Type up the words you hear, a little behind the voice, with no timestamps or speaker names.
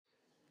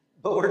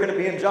But we're going to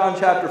be in John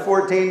chapter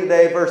 14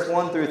 today, verse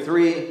 1 through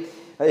 3.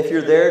 If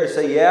you're there, to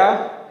say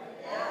yeah.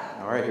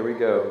 All right, here we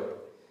go.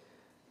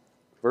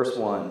 Verse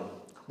 1.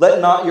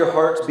 Let not your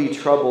hearts be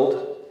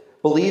troubled.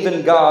 Believe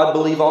in God,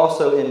 believe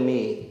also in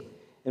me.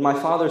 In my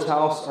Father's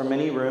house are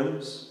many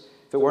rooms.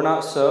 If it were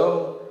not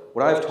so,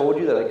 would I have told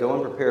you that I go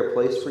and prepare a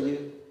place for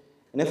you?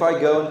 And if I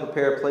go and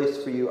prepare a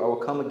place for you, I will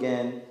come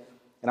again,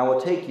 and I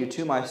will take you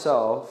to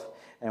myself,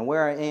 and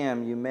where I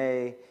am, you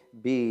may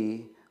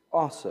be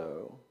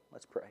also.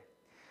 Let's pray.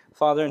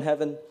 Father in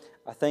heaven,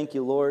 I thank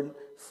you, Lord,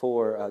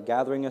 for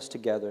gathering us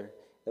together,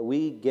 that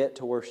we get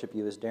to worship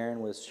you, as Darren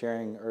was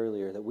sharing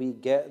earlier, that we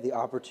get the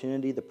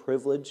opportunity, the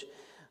privilege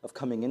of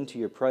coming into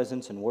your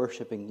presence and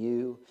worshiping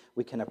you.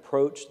 We can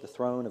approach the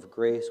throne of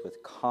grace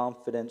with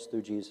confidence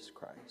through Jesus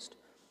Christ.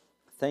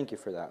 Thank you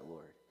for that,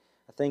 Lord.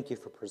 I thank you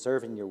for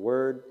preserving your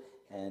word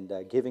and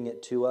giving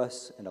it to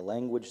us in a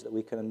language that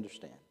we can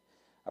understand.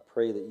 I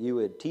pray that you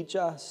would teach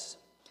us,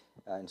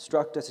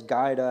 instruct us,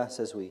 guide us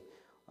as we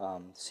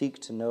seek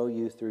to know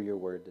you through your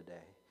word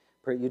today.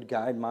 Pray you'd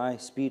guide my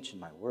speech and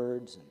my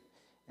words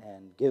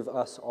and give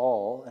us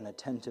all an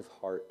attentive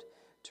heart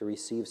to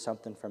receive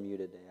something from you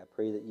today. I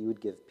pray that you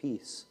would give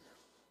peace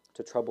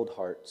to troubled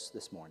hearts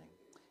this morning.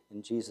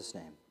 In Jesus'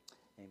 name,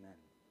 amen.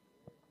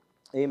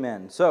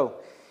 Amen. So,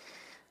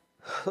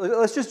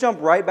 let's just jump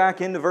right back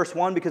into verse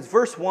 1, because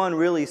verse 1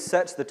 really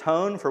sets the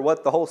tone for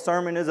what the whole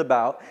sermon is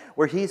about,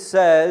 where he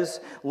says,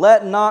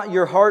 let not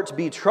your hearts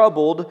be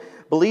troubled.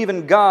 Believe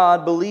in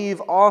God, believe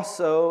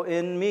also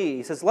in me.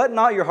 He says, let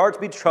not your hearts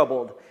be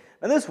troubled.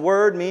 And this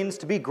word means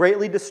to be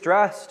greatly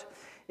distressed.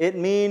 It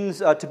means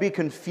to be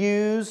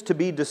confused, to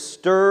be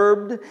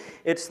disturbed.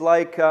 It's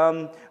like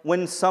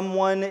when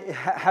someone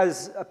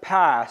has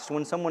passed,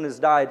 when someone has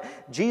died.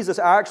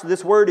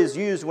 This word is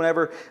used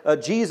whenever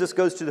Jesus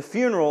goes to the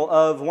funeral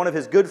of one of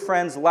his good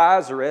friends,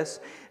 Lazarus.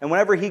 And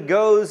whenever he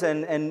goes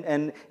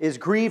and is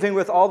grieving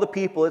with all the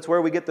people, it's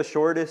where we get the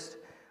shortest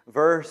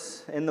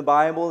verse in the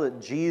Bible,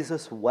 that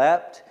Jesus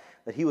wept,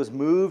 that he was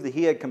moved, that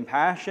he had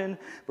compassion.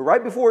 But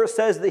right before it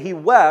says that he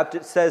wept,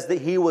 it says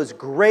that he was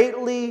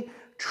greatly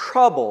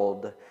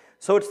troubled.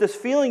 So it's this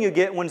feeling you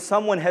get when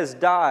someone has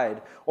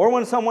died or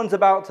when someone's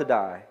about to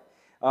die.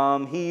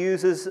 He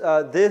uses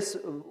this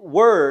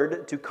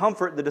word to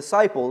comfort the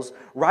disciples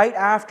right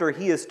after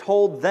he has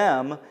told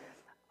them,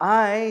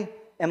 I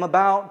am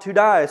about to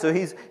die. So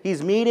he's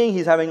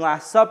having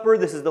Last Supper.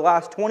 This is the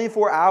last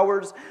 24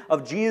 hours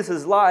of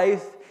Jesus'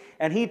 life.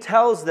 And he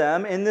tells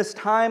them in this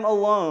time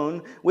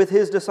alone with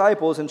his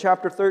disciples in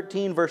chapter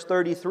 13, verse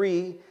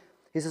 33,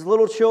 he says,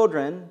 little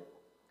children,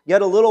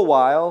 yet a little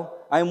while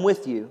I am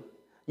with you.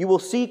 You will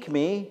seek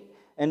me,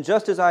 and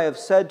just as I have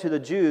said to the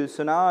Jews,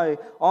 so now I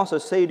also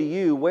say to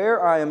you,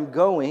 where I am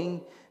going,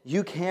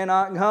 you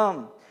cannot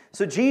come.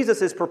 So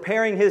Jesus is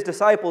preparing his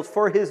disciples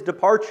for his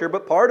departure,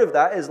 but part of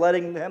that is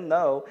letting them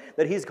know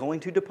that he's going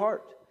to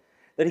depart,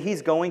 that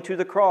he's going to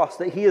the cross,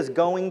 that he is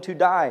going to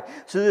die.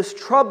 So this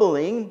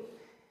troubling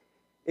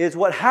is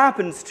what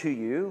happens to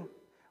you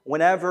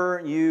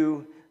whenever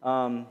you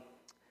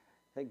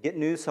get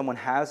news someone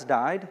has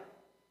died,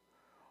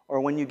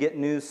 or when you get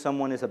news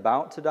someone is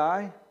about to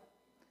die,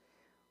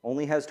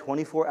 only has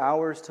 24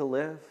 hours to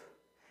live.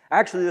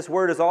 Actually, this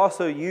word is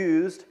also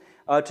used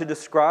to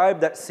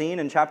describe that scene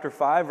in chapter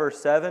 5, verse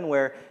 7,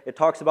 where it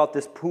talks about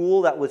this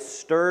pool that was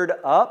stirred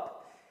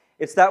up.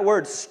 It's that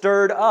word,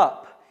 stirred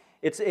up.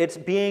 It's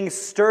being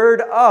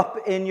stirred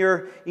up in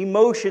your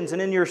emotions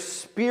and in your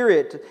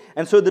spirit.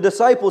 And so the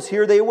disciples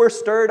here, they were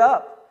stirred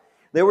up.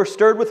 They were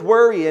stirred with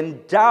worry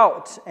and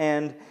doubt,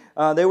 and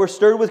they were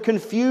stirred with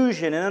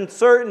confusion and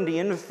uncertainty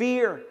and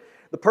fear.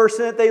 The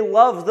person that they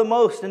loved the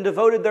most and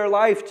devoted their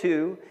life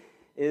to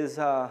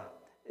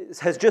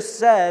has just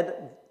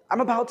said, I'm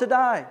about to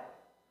die.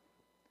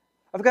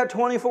 I've got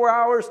 24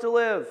 hours to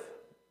live.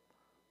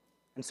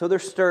 And so they're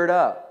stirred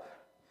up.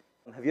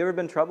 Have you ever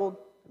been troubled?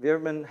 Have you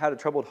ever had a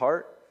troubled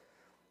heart?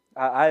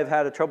 I have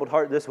had a troubled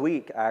heart this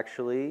week,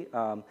 actually.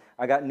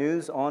 I got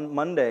news on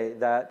Monday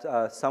that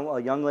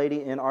a young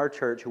lady in our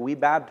church who we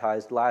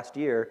baptized last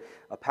year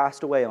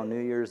passed away on New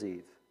Year's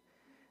Eve.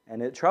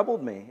 And it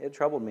troubled me. It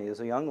troubled me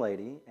as a young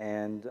lady,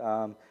 and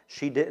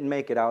she didn't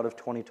make it out of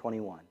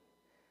 2021.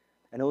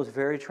 And it was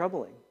very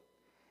troubling.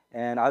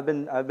 And I've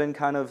been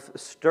kind of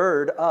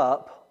stirred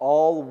up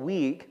all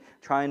week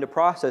trying to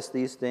process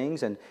these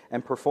things and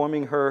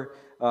performing her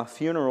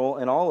funeral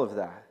and all of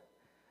that.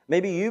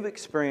 Maybe you've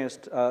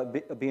experienced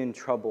being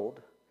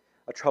troubled,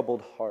 a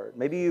troubled heart.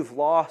 Maybe you've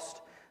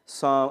lost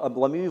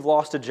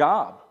a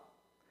job.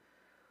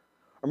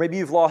 Or maybe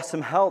you've lost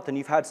some health and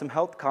you've had some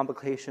health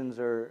complications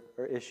or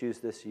issues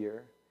this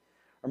year.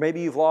 Or maybe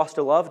you've lost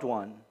a loved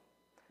one.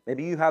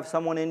 Maybe you have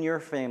someone in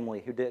your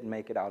family who didn't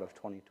make it out of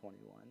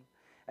 2021.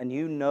 And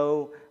you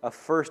know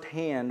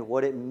firsthand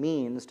what it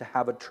means to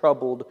have a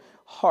troubled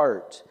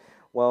heart.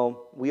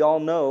 Well, we all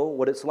know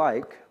what it's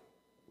like.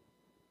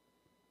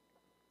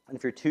 And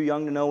if you're too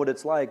young to know what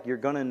it's like, you're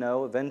going to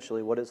know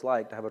eventually what it's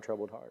like to have a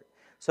troubled heart.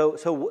 So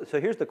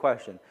here's the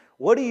question.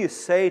 What do you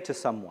say to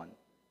someone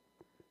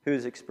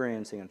who's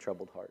experiencing a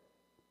troubled heart?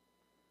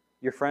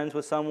 You're friends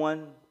with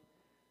someone,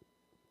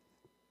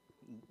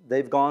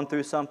 they've gone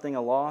through something,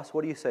 a loss,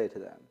 what do you say to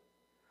them?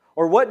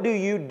 Or what do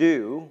you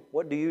do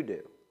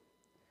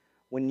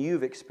when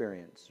you've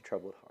experienced a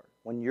troubled heart,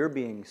 when you're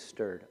being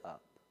stirred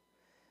up?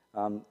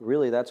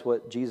 Really, that's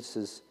what Jesus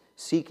is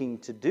seeking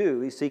to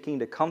do. He's seeking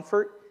to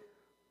comfort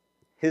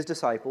His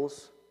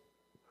disciples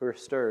who are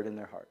stirred in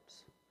their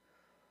hearts.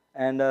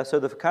 And so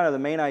the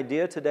main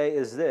idea today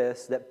is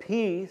this, that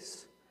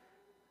peace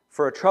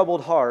for a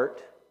troubled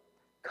heart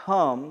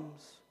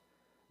comes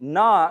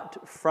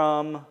not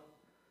from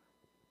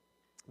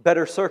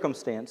better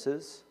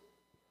circumstances,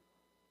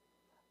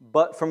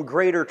 but from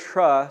greater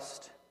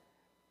trust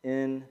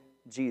in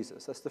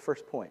Jesus. That's the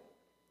first point.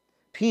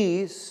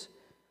 Peace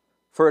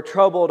for a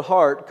troubled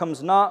heart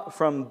comes not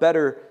from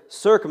better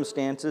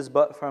circumstances,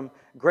 but from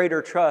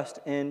greater trust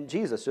in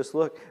Jesus. Just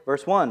look,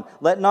 verse 1.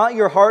 Let not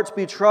your hearts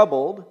be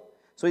troubled.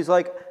 So he's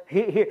like,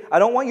 I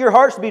don't want your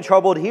hearts to be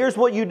troubled. Here's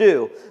what you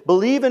do.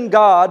 Believe in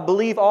God,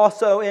 believe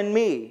also in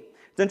me.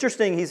 It's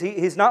interesting,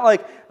 he's not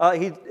like,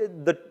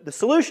 the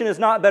solution is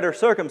not better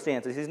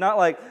circumstances. He's not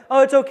like,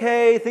 oh, it's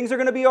okay, things are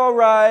going to be all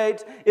right,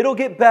 it'll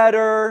get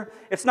better,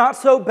 it's not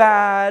so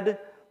bad.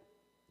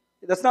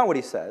 That's not what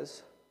he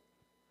says.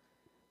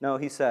 No,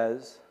 he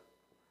says,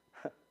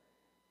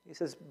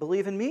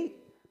 believe in me.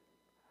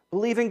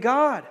 Believe in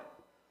God.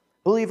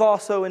 Believe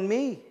also in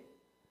me.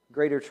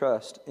 Greater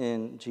trust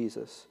in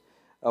Jesus.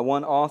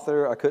 One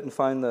author, I couldn't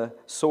find the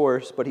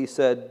source, but he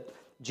said,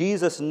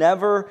 Jesus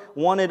never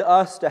wanted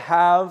us to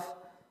have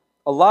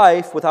a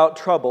life without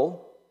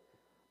trouble,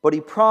 but He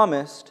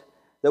promised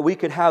that we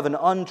could have an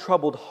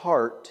untroubled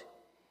heart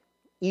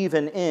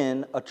even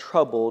in a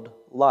troubled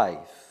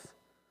life.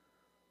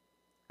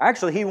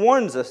 Actually, He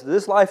warns us that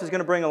this life is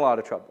going to bring a lot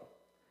of trouble.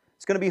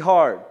 It's going to be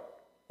hard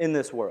in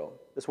this world.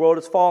 This world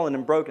is fallen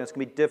and broken. It's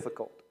going to be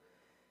difficult.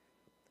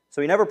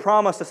 So He never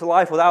promised us a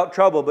life without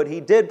trouble, but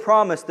He did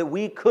promise that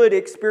we could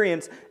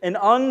experience an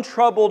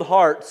untroubled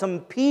heart, some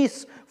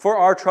peace for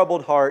our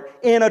troubled heart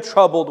in a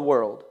troubled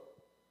world.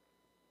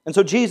 And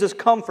so Jesus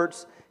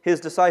comforts His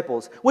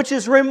disciples, which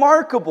is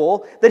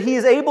remarkable that He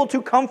is able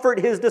to comfort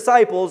His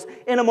disciples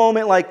in a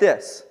moment like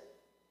this.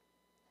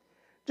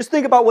 Just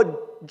think about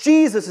what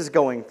Jesus is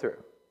going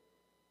through.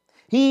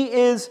 He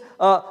is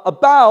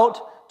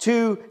about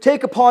to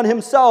take upon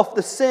Himself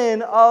the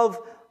sin of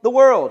the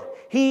world.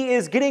 He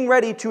is getting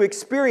ready to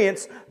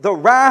experience the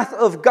wrath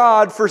of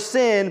God for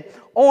sin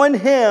on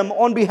Him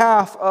on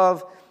behalf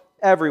of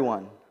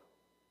everyone.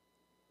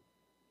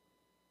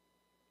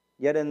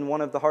 Yet in one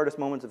of the hardest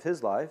moments of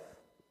His life,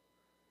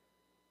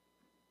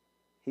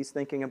 He's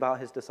thinking about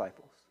His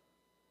disciples.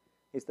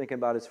 He's thinking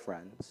about His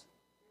friends.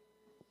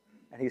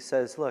 And He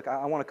says, look,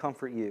 I want to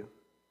comfort you.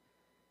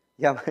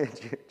 Yeah,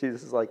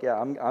 Jesus is like, yeah,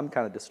 I'm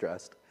kind of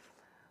distressed.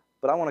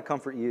 But I want to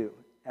comfort you,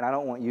 and I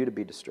don't want you to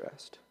be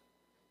distressed.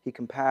 He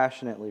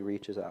compassionately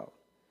reaches out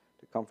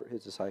to comfort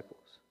His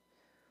disciples.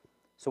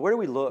 So where do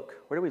we look?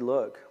 Where do we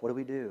look? What do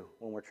we do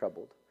when we're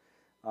troubled?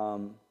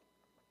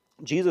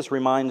 Jesus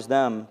reminds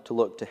them to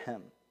look to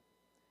Him.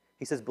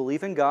 He says,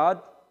 believe in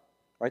God,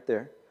 right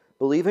there.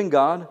 Believe in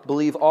God,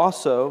 believe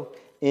also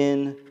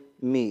in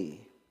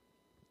me.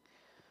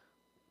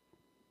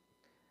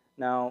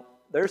 Now,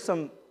 there's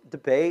some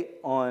debate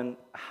on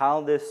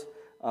how this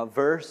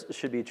verse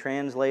should be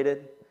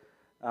translated.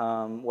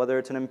 Whether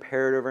it's an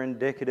imperative or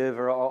indicative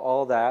or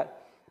all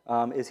that.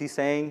 Is he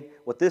saying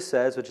what this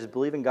says, which is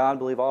believe in God,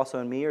 believe also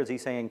in me? Or is he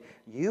saying,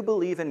 you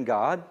believe in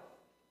God,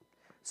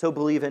 so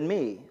believe in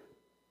me?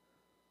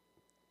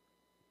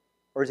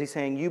 Or is he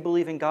saying, you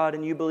believe in God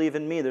and you believe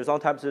in me? There's all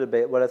types of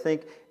debate, but I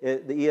think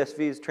the ESV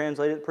is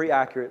translated pretty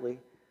accurately.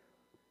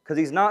 Because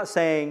he's not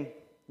saying,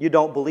 you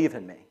don't believe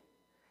in me.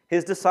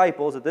 His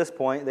disciples at this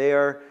point, they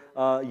are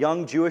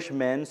young Jewish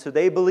men, so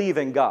they believe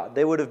in God.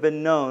 They would have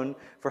been known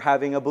for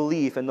having a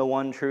belief in the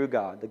one true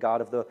God, the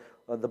God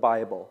of the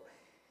Bible.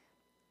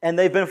 And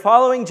they've been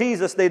following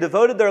Jesus. They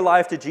devoted their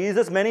life to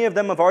Jesus. Many of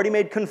them have already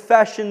made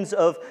confessions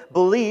of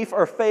belief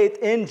or faith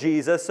in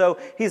Jesus. So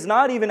He's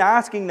not even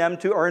asking them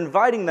to or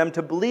inviting them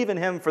to believe in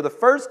Him for the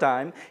first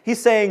time.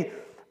 He's saying,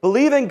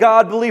 believe in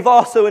God, believe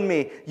also in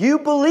me. You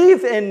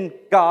believe in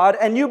God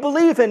and you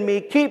believe in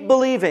me. Keep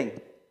believing.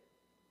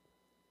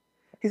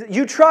 He said,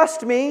 you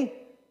trust me.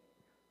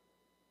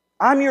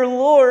 I'm your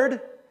Lord.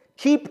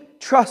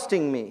 Keep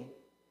trusting me.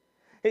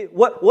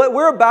 What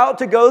we're about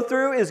to go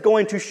through is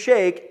going to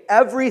shake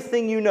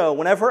everything you know.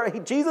 Whenever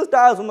Jesus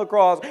dies on the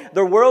cross,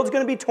 the world's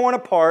going to be torn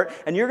apart,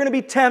 and you're going to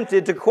be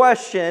tempted to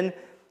question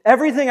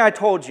everything I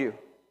told you.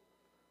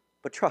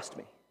 But trust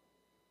me.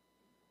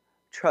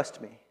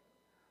 Trust me.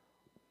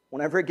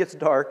 Whenever it gets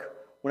dark,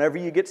 whenever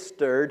you get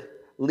stirred,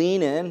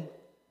 lean in,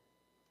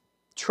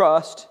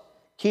 trust,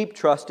 keep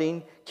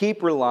trusting,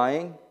 keep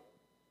relying.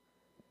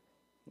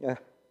 Yeah.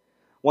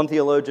 One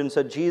theologian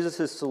said,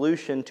 Jesus'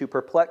 solution to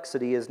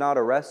perplexity is not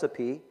a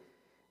recipe,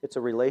 it's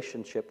a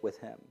relationship with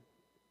Him.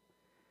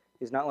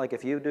 He's not like,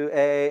 if you do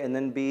A and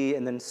then B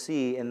and then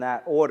C in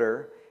that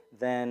order,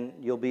 then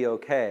you'll be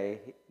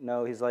okay.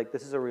 No, He's like,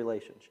 this is a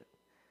relationship.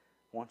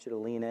 I want you to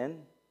lean in.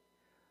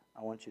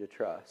 I want you to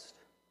trust.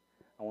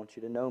 I want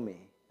you to know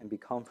me and be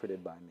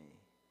comforted by me.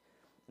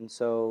 And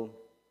so,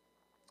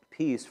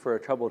 peace for a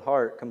troubled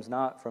heart comes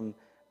not from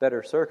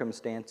better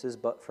circumstances,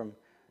 but from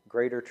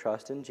greater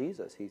trust in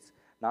Jesus. He's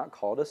not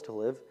called us to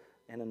live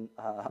in an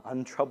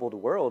untroubled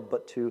world,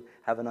 but to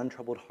have an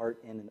untroubled heart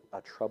in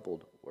a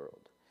troubled world.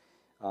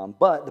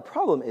 But the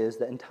problem is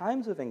that in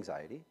times of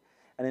anxiety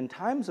and in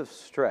times of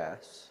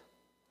stress,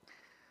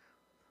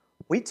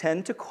 we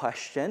tend to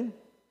question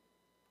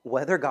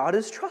whether God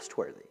is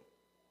trustworthy.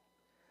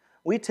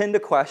 We tend to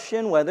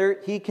question whether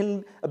he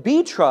can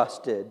be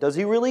trusted. Does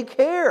he really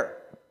care?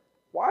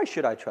 Why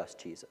should I trust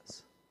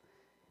Jesus?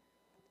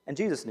 And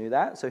Jesus knew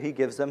that, so he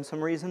gives them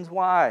some reasons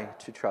why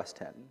to trust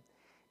him.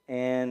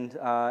 And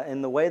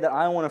in the way that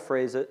I want to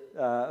phrase it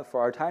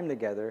for our time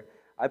together,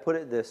 I put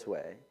it this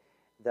way,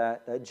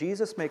 that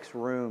Jesus makes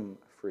room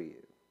for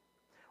you.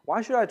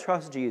 Why should I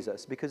trust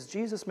Jesus? Because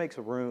Jesus makes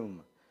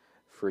room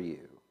for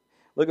you.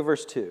 Look at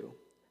verse 2.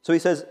 So he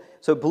says,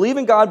 so believe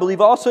in God, believe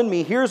also in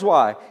me. Here's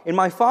why. In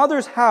my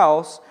Father's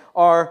house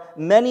are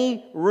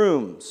many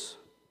rooms.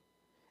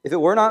 If it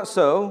were not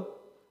so,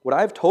 would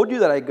I have told you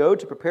that I go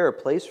to prepare a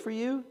place for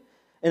you?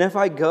 And if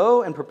I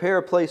go and prepare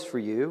a place for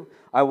you,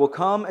 I will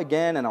come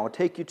again and I will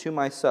take you to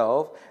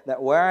myself,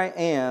 that where I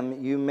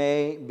am, you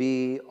may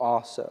be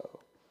also.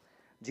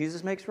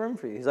 Jesus makes room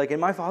for you. He's like, in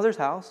my Father's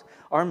house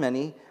are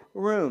many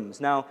rooms.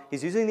 Now,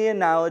 he's using the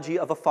analogy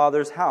of a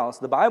father's house.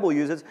 The Bible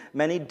uses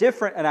many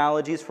different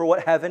analogies for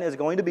what heaven is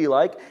going to be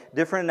like.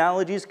 Different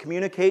analogies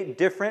communicate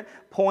different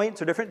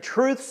points or different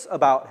truths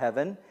about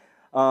heaven.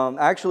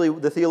 Actually,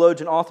 the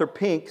theologian author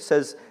Pink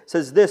says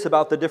this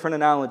about the different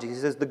analogies.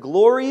 He says, the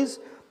glories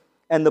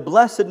and the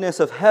blessedness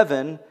of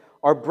heaven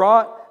are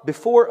brought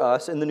before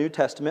us in the New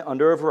Testament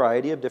under a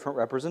variety of different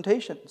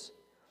representations.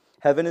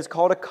 Heaven is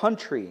called a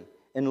country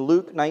in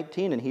Luke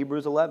 19 and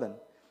Hebrews 11.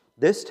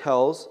 This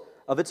tells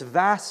of its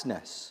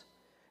vastness.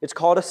 It's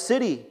called a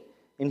city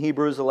in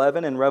Hebrews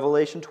 11 and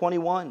Revelation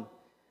 21.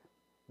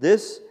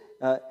 This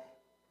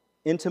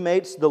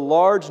intimates the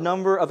large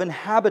number of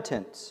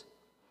inhabitants.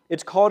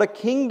 It's called a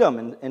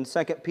kingdom in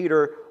 2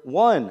 Peter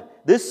 1.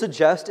 This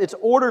suggests its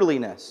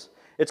orderliness.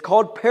 It's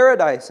called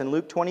paradise in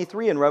Luke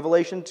 23 and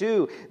Revelation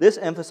 2. This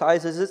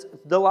emphasizes its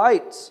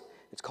delights.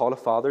 It's called a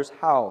father's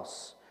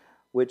house,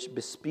 which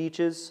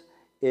bespeeches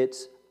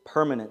its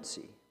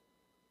permanency.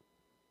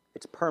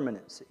 Its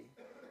permanency.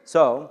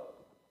 So,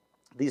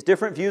 these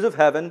different views of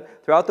heaven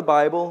throughout the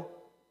Bible,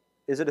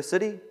 is it a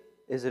city?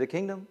 Is it a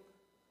kingdom?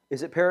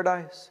 Is it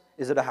paradise?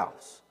 Is it a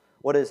house?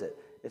 What is it?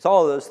 It's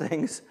all of those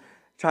things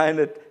trying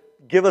to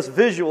give us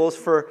visuals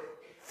for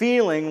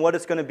feeling what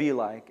it's going to be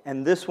like.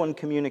 And this one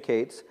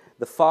communicates,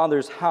 the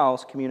Father's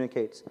house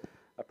communicates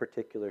a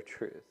particular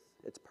truth.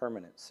 Its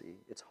permanency.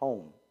 It's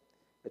home.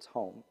 It's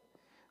home.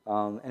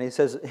 And he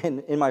says,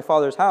 in my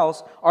Father's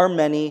house are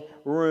many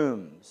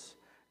rooms.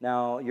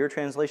 Now, your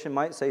translation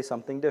might say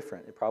something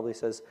different. It probably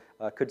says,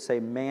 could say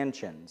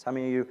mansions. How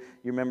many of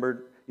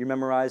you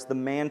memorized the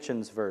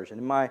mansions version?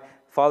 In my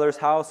Father's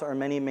house are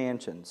many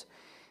mansions.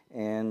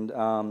 And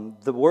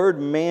the word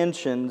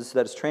mansions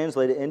that's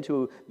translated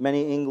into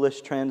many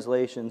English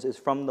translations is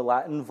from the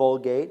Latin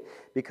Vulgate,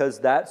 because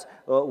that's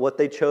what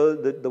they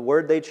chose. The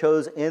word they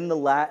chose in the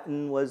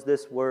Latin was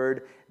this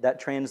word that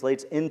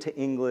translates into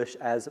English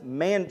as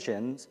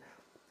mansions.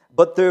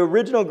 But the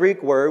original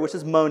Greek word, which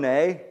is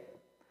mone,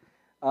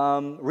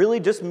 really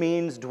just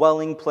means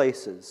dwelling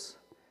places.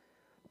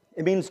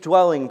 It means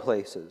dwelling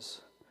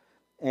places,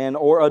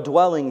 or a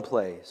dwelling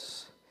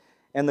place.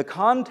 And the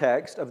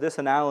context of this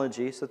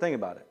analogy, so think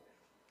about it.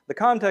 The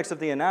context of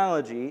the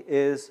analogy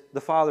is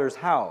the Father's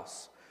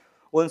house.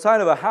 Well, inside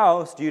of a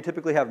house, do you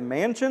typically have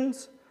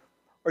mansions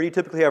or do you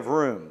typically have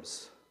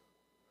rooms?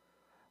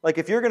 Like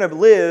if you're going to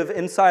live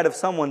inside of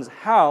someone's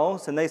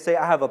house and they say,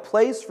 I have a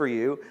place for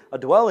you, a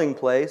dwelling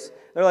place,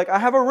 they're like, I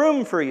have a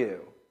room for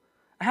you.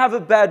 I have a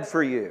bed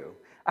for you.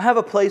 I have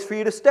a place for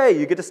you to stay.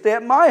 You get to stay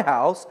at my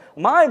house,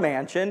 my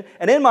mansion,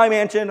 and in my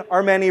mansion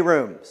are many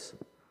rooms.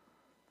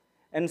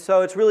 And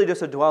so it's really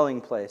just a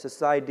dwelling place. It's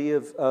the idea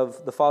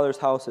of the Father's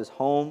house as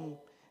home.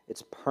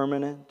 It's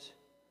permanent.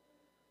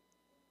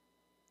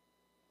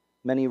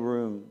 Many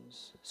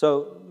rooms.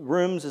 So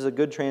rooms is a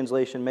good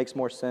translation, makes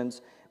more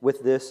sense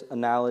with this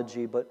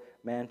analogy, but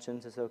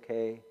mansions is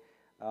okay.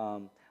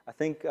 I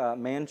think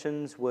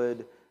mansions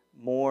would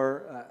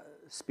more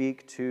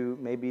speak to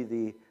maybe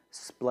the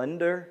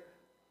splendor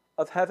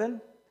of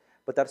heaven,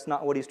 but that's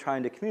not what he's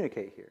trying to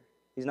communicate here.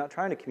 He's not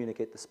trying to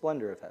communicate the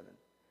splendor of heaven.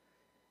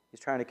 He's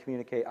trying to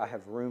communicate, I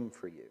have room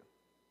for you.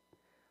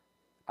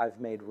 I've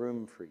made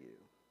room for you.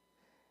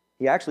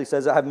 He actually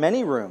says, I have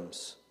many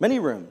rooms, many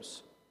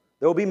rooms.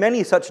 There will be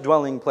many such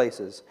dwelling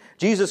places.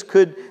 Jesus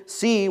could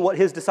see what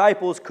his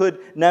disciples could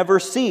never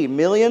see.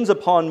 Millions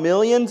upon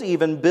millions,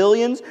 even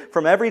billions,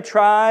 from every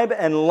tribe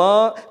and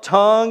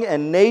tongue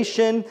and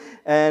nation.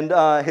 And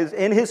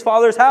in his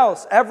Father's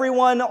house,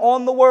 everyone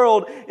on the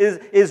world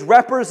is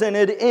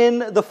represented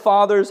in the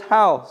Father's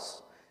house.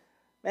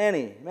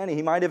 Many.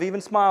 He might have even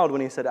smiled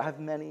when he said, I have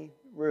many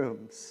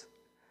rooms.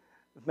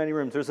 Many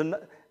rooms.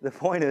 The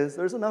point is,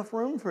 there's enough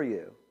room for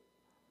you.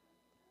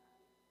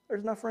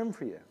 There's enough room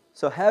for you.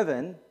 So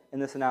heaven, in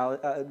this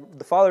analogy,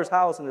 the Father's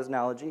house in this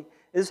analogy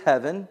is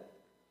heaven.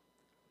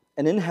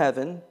 And in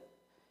heaven,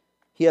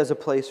 He has a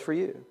place for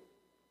you.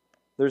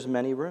 There's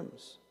many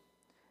rooms.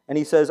 And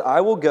He says,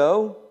 I will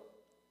go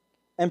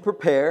and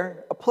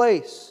prepare a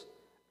place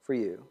for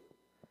you.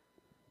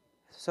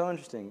 So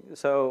interesting.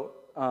 So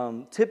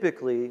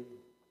typically,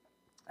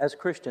 as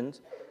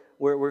Christians,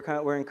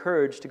 we're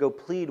encouraged to go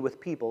plead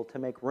with people to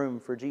make room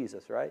for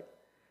Jesus, right?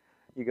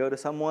 You go to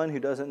someone who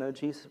doesn't know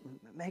Jesus,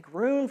 make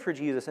room for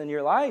Jesus in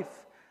your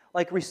life.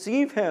 Like,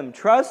 receive Him,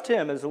 trust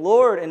Him as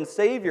Lord and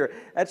Savior.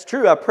 That's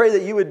true. I pray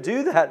that you would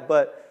do that,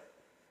 but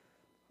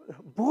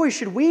boy,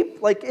 should we,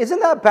 like, isn't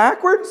that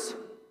backwards?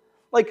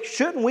 Like,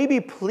 shouldn't we be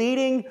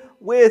pleading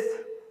with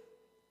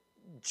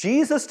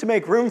Jesus to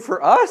make room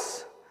for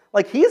us?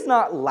 Like, He's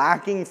not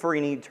lacking for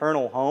an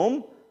eternal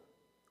home.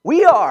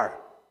 We are.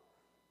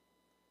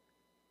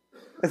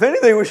 If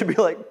anything, we should be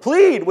like,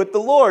 plead with the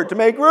Lord to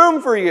make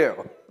room for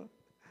you.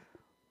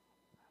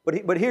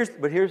 But here's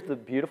the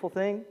beautiful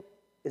thing,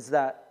 is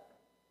that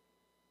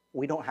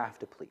we don't have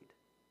to plead.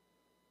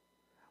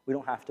 We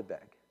don't have to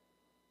beg.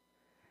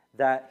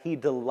 That He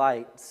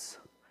delights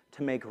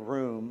to make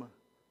room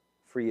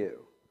for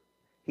you.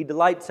 He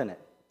delights in it.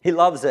 He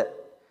loves it.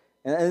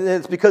 And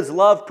it's because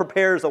love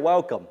prepares a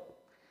welcome.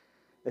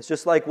 It's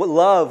just like what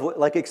love,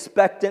 like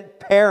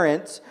expectant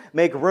parents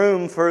make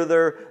room for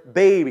their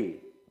baby.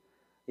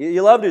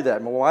 You love to do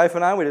that. My wife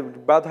and I, we're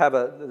about to have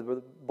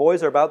the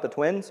boys are about the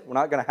twins. We're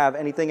not going to have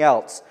anything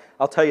else.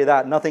 I'll tell you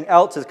that. Nothing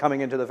else is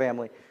coming into the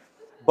family.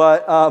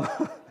 But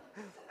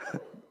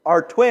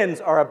our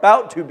twins are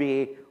about to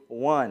be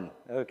one,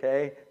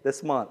 okay,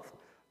 this month.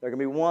 They're going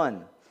to be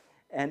one.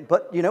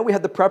 But, you know, we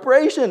had the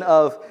preparation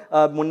of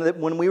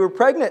when we were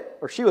pregnant,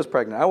 or she was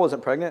pregnant. I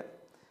wasn't pregnant.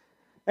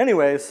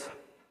 Anyways,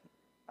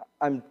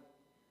 I'm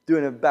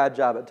doing a bad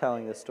job at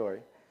telling this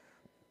story.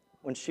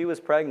 When she was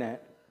pregnant,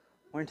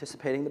 we're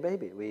anticipating the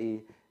baby.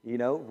 We,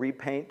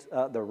 repaint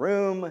the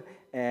room,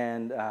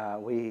 and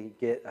we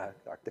get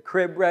the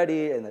crib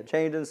ready and the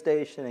changing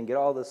station and get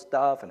all this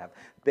stuff and have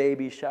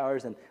baby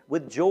showers. And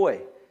with joy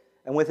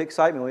and with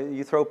excitement,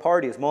 you throw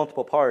parties,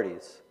 multiple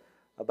parties,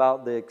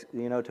 about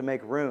to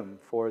make room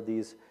for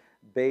these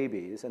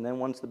babies. And then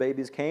once the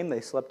babies came,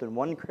 they slept in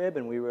one crib,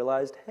 and we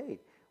realized, hey,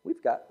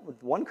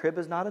 one crib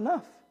is not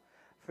enough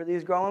for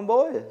these growing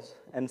boys.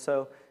 And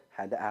so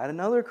had to add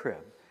another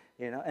crib.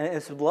 And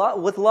it's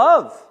with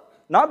love,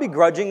 not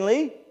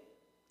begrudgingly.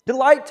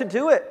 Delight to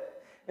do it.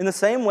 In the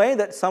same way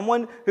that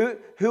someone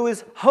who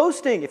is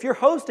hosting, if you're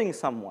hosting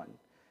someone,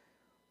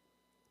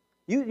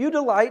 you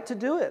delight to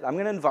do it. I'm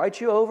going to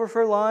invite you over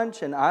for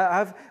lunch, and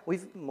my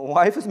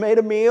wife has made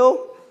a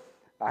meal.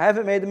 I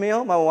haven't made the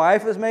meal. My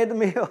wife has made the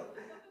meal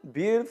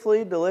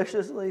beautifully,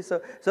 deliciously.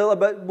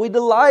 But we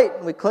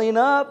delight. We clean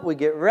up. We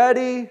get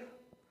ready.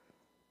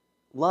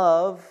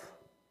 Love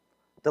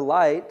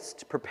delights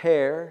to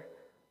prepare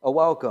a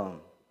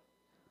welcome.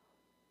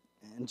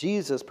 And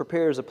Jesus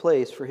prepares a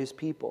place for His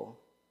people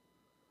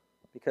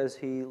because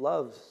He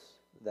loves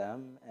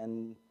them,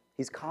 and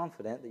He's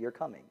confident that you're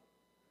coming.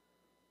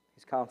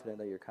 He's confident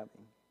that you're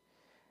coming.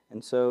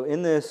 And so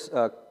in this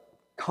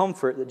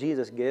comfort that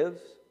Jesus gives,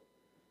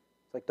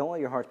 it's like, don't let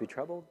your hearts be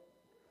troubled.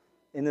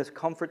 In this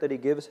comfort that He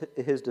gives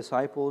His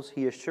disciples,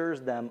 He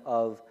assures them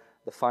of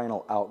the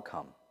final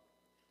outcome.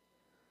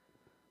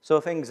 So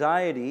if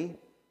anxiety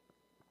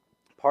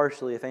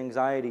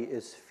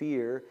is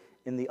fear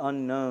in the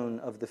unknown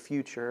of the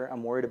future,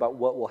 I'm worried about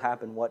what will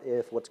happen, what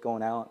if, what's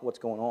going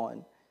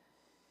on.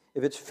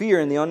 If it's fear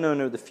in the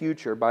unknown of the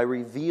future, by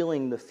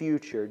revealing the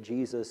future,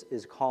 Jesus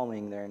is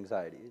calming their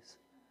anxieties.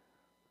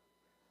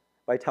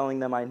 By telling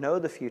them, I know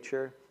the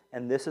future,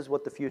 and this is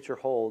what the future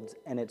holds,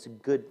 and it's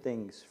good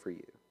things for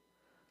you.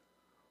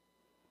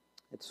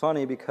 It's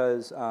funny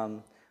because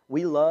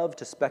we love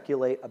to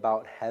speculate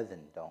about heaven,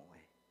 don't we?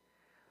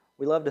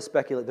 We love to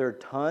speculate. There are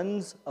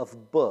tons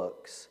of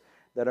books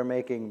that are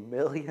making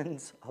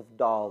millions of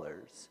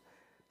dollars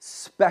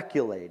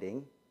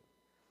speculating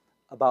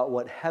about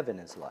what heaven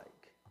is like.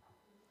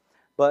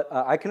 But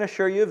I can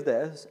assure you of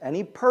this,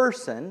 any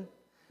person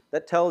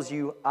that tells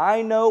you,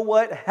 I know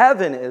what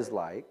heaven is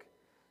like,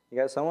 you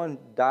got someone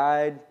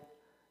died,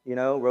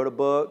 wrote a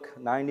book,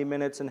 90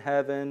 Minutes in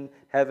Heaven,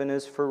 Heaven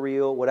is for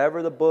Real,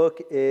 whatever the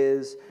book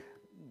is,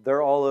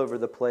 they're all over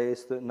the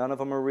place. None of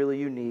them are really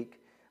unique.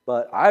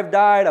 But I've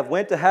died, I've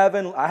went to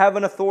heaven, I have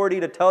an authority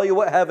to tell you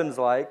what heaven's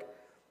like.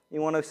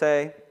 You want to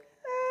say,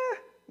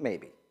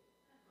 maybe.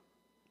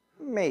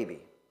 Maybe.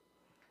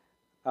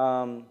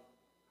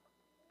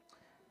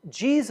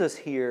 Jesus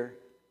here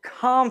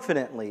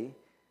confidently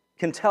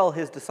can tell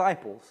His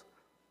disciples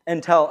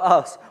and tell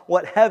us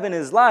what heaven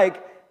is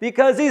like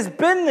because He's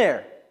been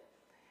there.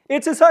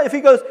 It's if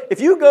He goes,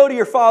 if you go to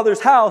your Father's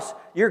house,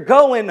 you're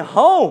going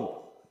home.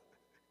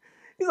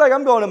 He's like,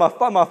 I'm going to my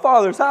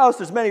Father's house.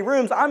 There's many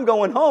rooms. I'm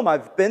going home.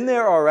 I've been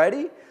there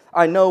already.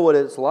 I know what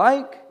it's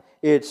like.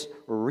 It's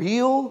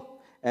real.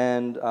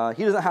 And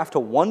He doesn't have to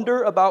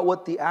wonder about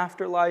what the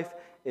afterlife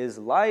is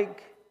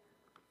like.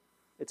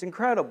 It's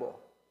incredible.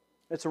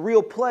 It's a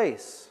real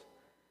place.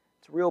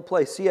 It's a real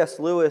place. C.S.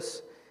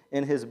 Lewis,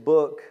 in his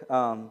book,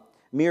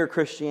 Mere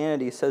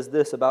Christianity, says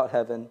this about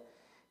heaven.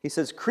 He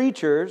says,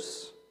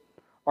 creatures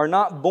are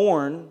not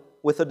born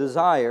with a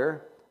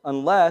desire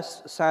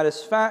unless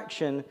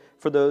satisfaction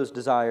for those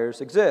desires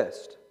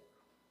exist.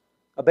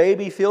 A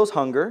baby feels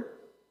hunger.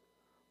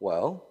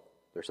 Well,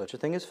 there's such a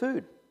thing as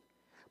food.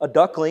 A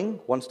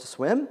duckling wants to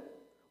swim.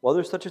 Well,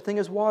 there's such a thing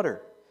as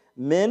water.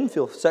 Men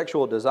feel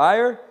sexual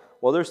desire.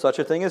 Well, there's such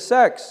a thing as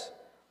sex.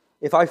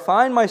 If I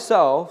find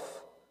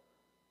myself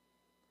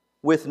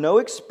with no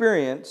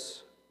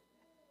experience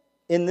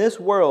in this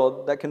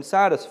world that can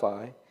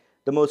satisfy,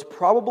 the most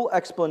probable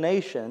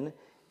explanation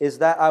is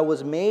that I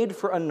was made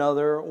for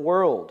another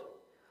world.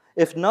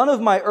 If none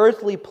of my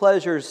earthly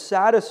pleasures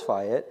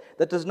satisfy it,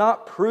 that does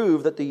not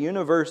prove that the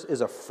universe is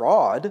a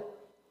fraud.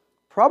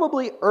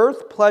 Probably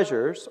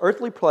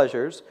earthly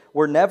pleasures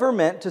were never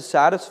meant to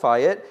satisfy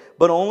it,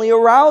 but only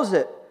arouse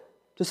it,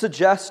 to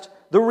suggest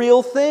the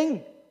real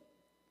thing.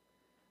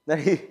 That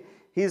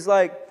he's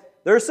like,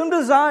 there are some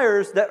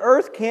desires that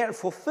earth can't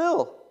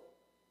fulfill.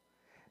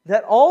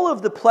 That all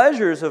of the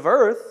pleasures of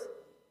earth,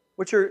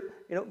 which are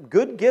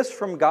good gifts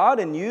from God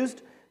and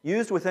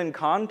used within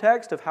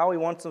context of how He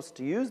wants us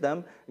to use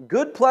them,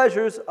 good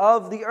pleasures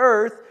of the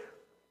earth,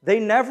 they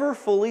never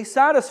fully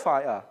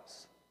satisfy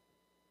us.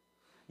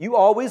 You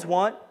always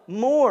want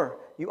more.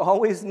 You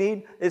always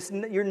need,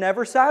 you're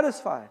never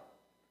satisfied.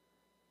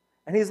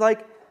 And he's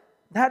like,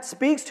 that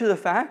speaks to the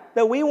fact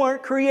that we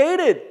weren't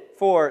created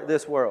for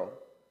this world.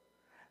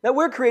 That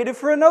we're created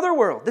for another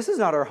world. This is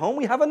not our home.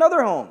 We have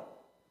another home.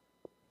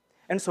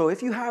 And so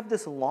if you have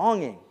this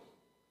longing,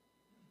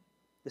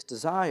 this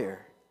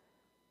desire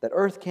that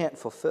earth can't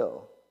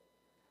fulfill,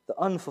 the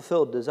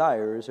unfulfilled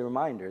desire is a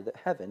reminder that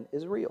heaven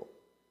is real.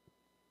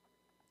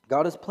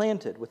 God has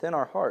planted within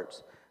our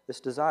hearts this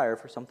desire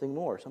for something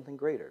more, something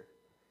greater.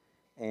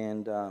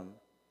 And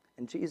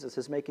Jesus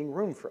is making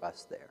room for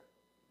us there.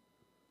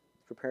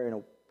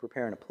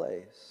 Preparing a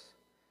place.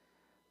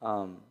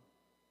 What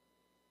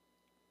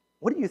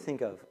do you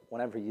think of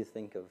whenever you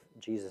think of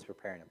Jesus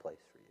preparing a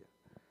place for you?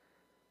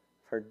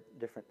 I've heard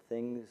different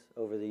things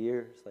over the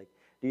years. Like,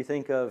 do you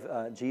think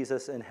of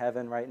Jesus in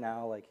heaven right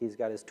now, like he's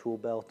got his tool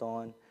belt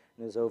on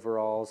and his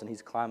overalls, and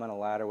he's climbing a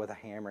ladder with a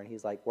hammer, and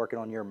he's like working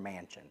on your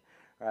mansion,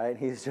 right?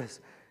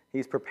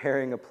 He's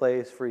preparing a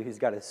place for you. He's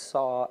got his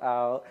saw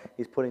out.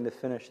 He's putting the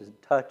finishes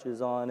touches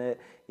on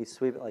it. He's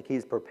sweeping, like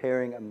he's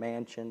preparing a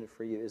mansion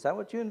for you. Is that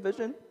what you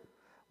envision?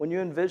 When you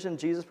envision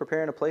Jesus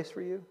preparing a place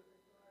for you?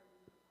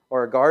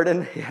 Or a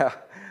garden? Yeah.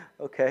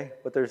 Okay.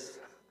 But there's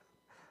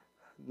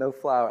no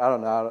flower. I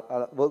don't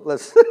know. Well,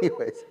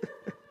 anyways.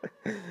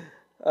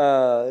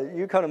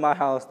 You come to my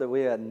house that we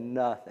had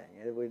nothing.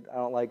 I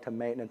don't like to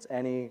maintenance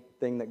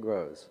anything that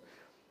grows.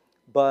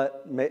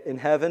 But in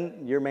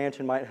heaven, your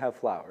mansion might have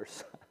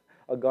flowers.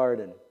 A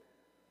garden.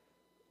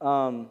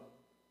 I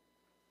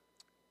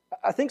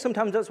think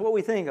sometimes that's what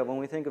we think of when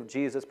we think of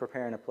Jesus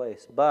preparing a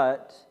place,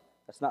 but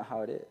that's not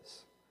how it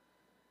is.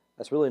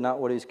 That's really not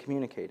what he's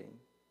communicating.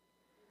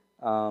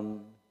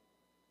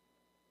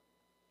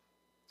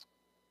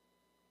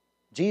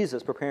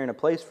 Jesus preparing a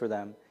place for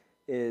them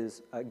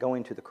is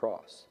going to the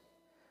cross,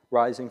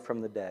 rising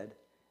from the dead,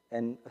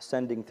 and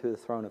ascending to the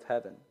throne of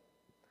heaven.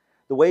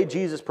 The way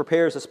Jesus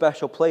prepares a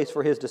special place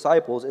for his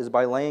disciples is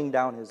by laying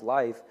down his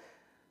life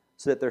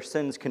so that their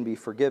sins can be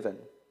forgiven.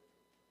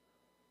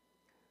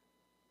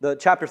 The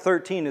chapter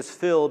 13 is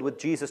filled with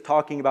Jesus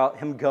talking about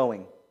him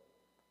going.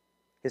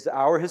 His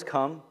hour has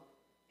come.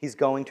 He's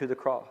going to the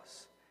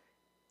cross.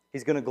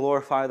 He's going to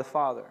glorify the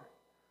Father.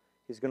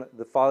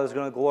 The Father's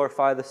going to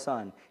glorify the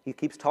Son. He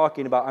keeps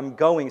talking about, I'm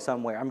going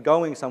somewhere, I'm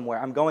going somewhere,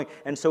 I'm going.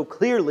 And so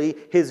clearly,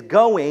 his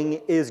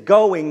going is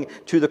going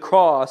to the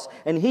cross.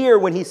 And here,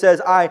 when he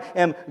says, I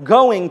am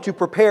going to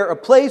prepare a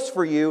place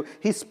for you,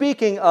 he's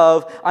speaking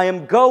of, I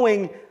am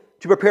going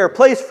to prepare a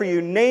place for you,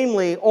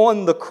 namely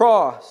on the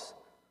cross.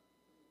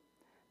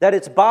 That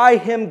it's by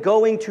him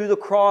going to the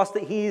cross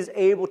that he's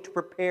able to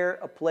prepare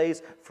a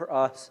place for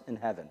us in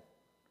heaven.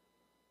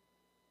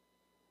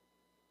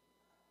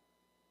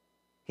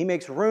 He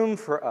makes room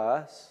for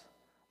us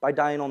by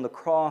dying on the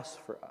cross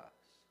for us,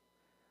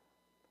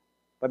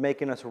 by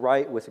making us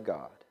right with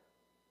God.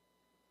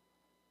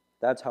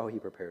 That's how he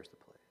prepares the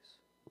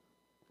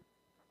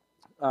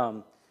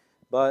place.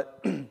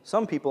 But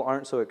some people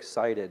aren't so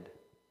excited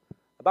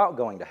about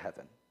going to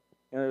heaven.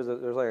 There's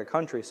like a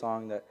country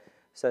song that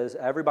says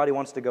everybody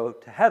wants to go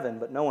to heaven,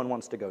 but no one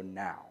wants to go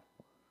now.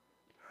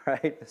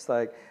 Right? It's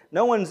like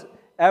no one's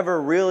ever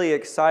really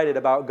excited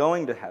about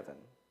going to heaven.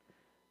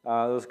 It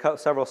was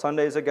several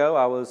Sundays ago,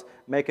 I was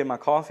making my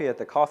coffee at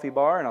the coffee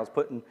bar, and I was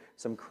putting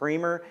some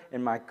creamer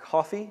in my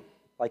coffee,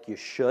 like you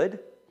should.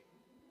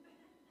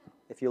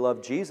 If you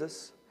love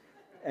Jesus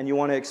and you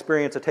want to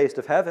experience a taste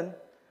of heaven,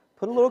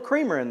 put a little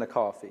creamer in the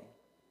coffee.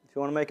 If you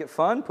want to make it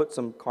fun, put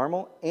some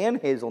caramel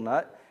and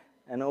hazelnut,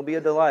 and it'll be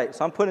a delight.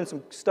 So I'm putting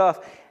some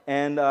stuff,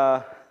 and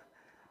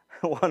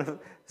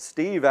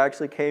Steve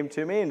actually came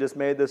to me and just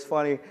made this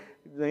funny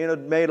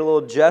made a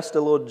little jest,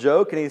 a little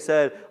joke, and he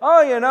said,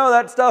 "Oh,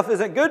 that stuff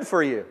isn't good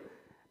for you."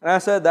 And I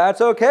said,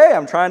 "That's okay.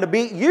 I'm trying to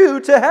beat you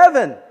to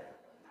heaven."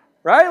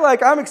 Right?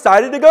 Like, I'm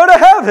excited to go to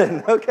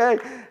heaven, okay?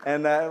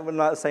 And I'm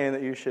not saying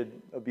that you should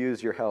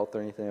abuse your health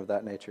or anything of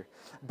that nature.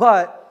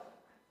 But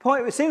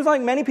it seems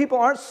like many people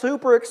aren't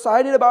super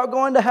excited about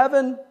going to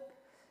heaven.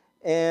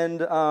 And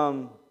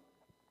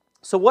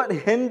so what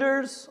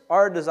hinders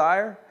our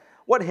desire?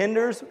 What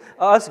hinders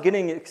us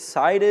getting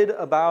excited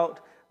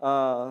about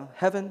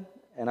heaven?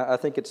 And I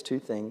think it's two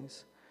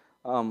things.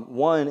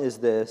 One is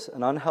this: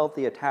 an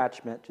unhealthy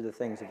attachment to the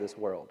things of this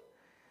world.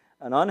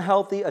 An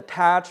unhealthy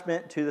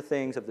attachment to the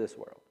things of this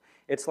world.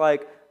 It's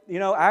like,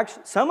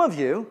 actually, some of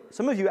you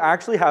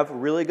actually have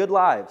really good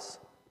lives.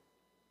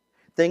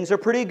 Things are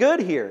pretty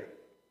good here.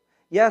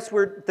 Yes,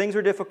 things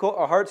are difficult.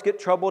 Our hearts get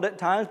troubled at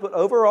times, but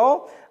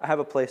overall, I have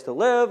a place to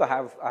live. I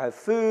have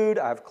food.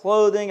 I have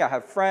clothing. I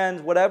have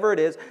friends. Whatever it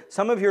is,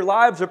 some of your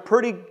lives are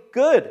pretty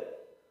good,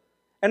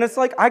 and it's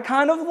like, I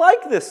kind of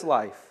like this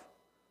life.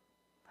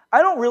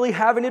 I don't really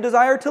have any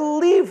desire to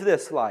leave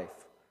this life.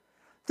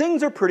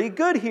 Things are pretty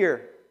good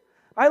here.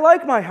 I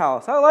like my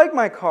house. I like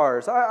my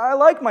cars. I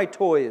like my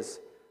toys.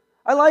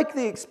 I like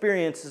the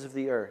experiences of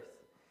the earth.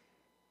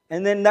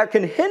 And then that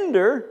can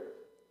hinder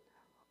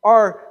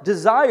our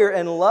desire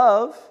and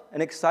love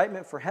and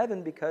excitement for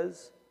heaven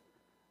because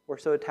we're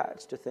so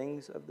attached to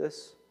things of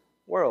this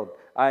world.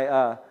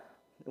 I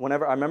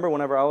remember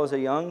whenever I was a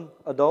young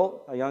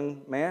adult, a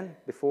young man,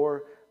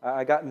 before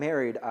I got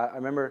married, I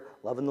remember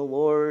loving the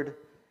Lord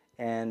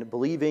and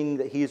believing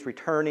that He's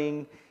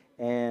returning.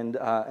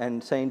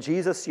 And saying,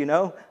 "Jesus,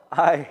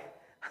 I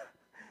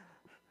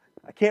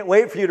can't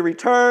wait for you to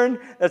return.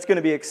 That's going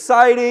to be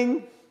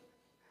exciting.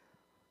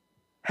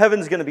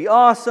 Heaven's going to be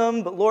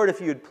awesome. But Lord,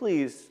 if you would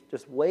please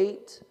just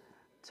wait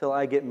till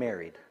I get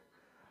married."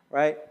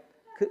 Right?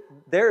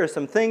 There are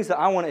some things that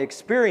I want to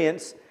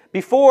experience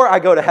before I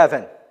go to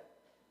heaven.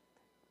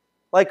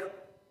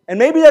 And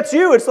maybe that's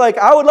you. It's like,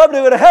 I would love to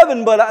go to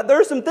heaven, but there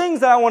are some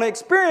things that I want to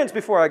experience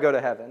before I go to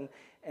heaven.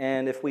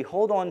 And if we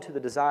hold on to the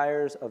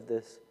desires of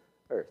this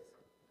earth,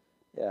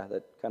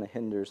 that kind of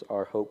hinders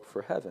our hope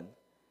for heaven.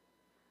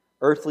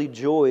 Earthly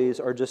joys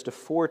are just a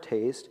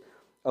foretaste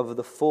of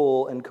the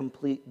full and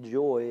complete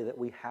joy that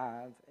we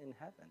have in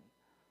heaven.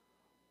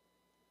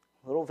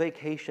 Little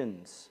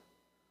vacations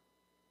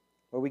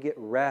where we get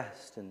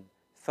rest and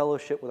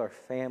fellowship with our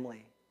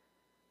family.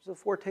 It's a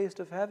foretaste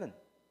of heaven.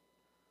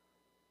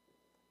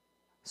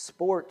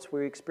 Sports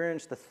where we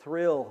experience the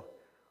thrill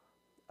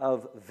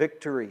of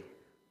victory.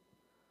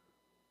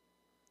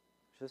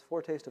 It's just a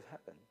foretaste of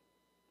heaven.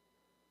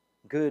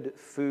 Good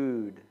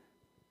food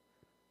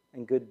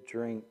and good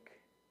drink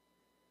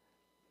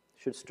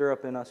should stir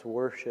up in us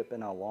worship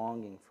and a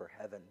longing for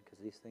heaven, because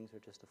these things are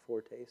just a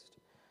foretaste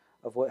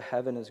of what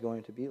heaven is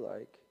going to be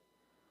like.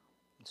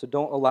 So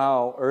don't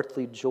allow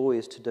earthly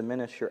joys to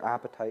diminish your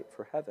appetite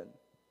for heaven.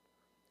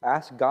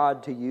 Ask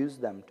God to use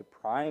them to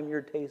prime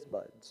your taste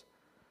buds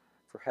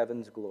for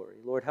heaven's glory.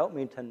 Lord, help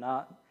me to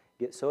not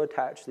get so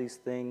attached to these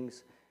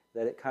things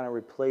that it kind of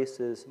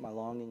replaces my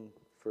longing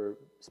for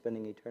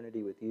spending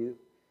eternity with you.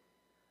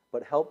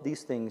 But help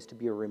these things to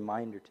be a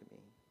reminder to me.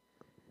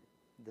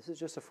 This is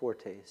just a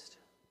foretaste.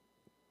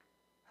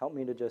 Help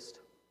me to just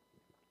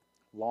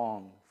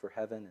long for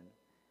heaven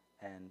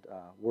and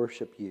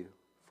worship you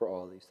for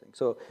all of these things.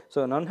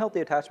 So an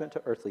unhealthy attachment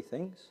to earthly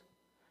things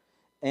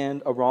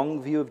and a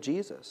wrong view of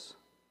Jesus.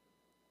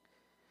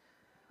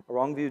 A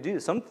wrong view of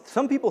Jesus.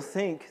 Some people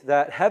think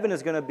that heaven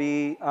is going to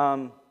be...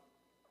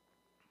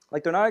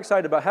 they're not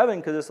excited about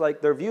heaven because it's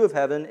like their view of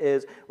heaven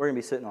is we're going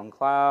to be sitting on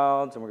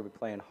clouds and we're going to be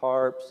playing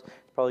harps.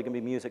 It's probably going to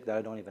be music that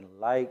I don't even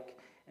like.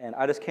 And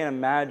I just can't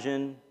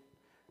imagine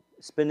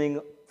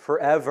spending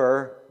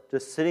forever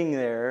just sitting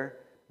there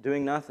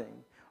doing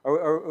nothing.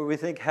 Or we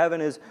think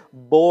heaven is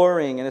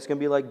boring and it's going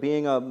to be like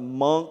being a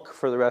monk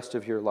for the rest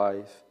of your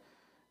life.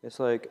 It's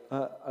like,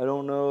 I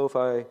don't know if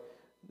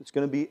it's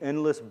going to be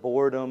endless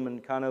boredom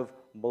and kind of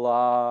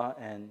blah.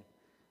 And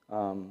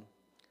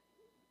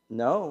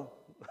no.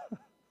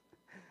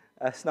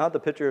 That's not the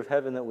picture of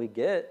heaven that we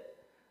get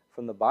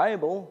from the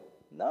Bible.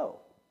 No.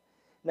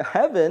 Now,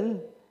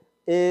 heaven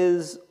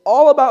is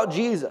all about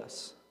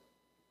Jesus.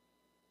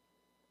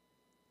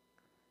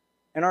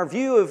 And our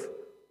view of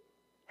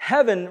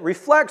heaven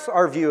reflects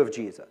our view of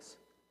Jesus.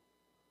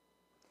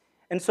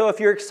 And so if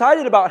you're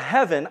excited about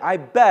heaven,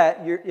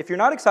 if you're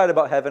not excited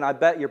about heaven, I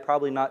bet you're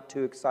probably not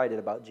too excited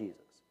about Jesus.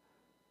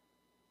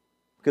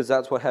 Because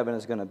that's what heaven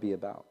is going to be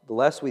about. The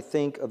less we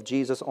think of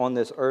Jesus on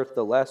this earth,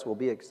 the less we'll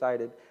be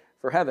excited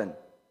for heaven.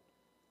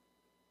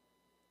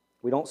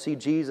 We don't see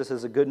Jesus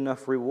as a good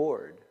enough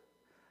reward.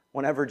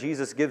 Whenever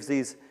Jesus gives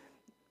these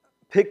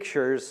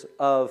pictures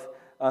of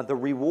the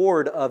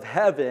reward of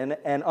heaven,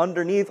 and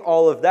underneath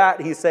all of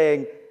that, he's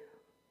saying,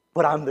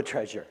 but I'm the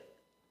treasure.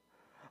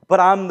 But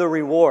I'm the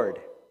reward.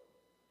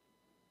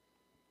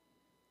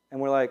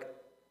 And we're like,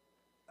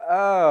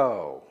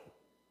 oh,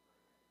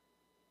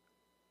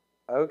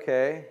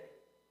 okay.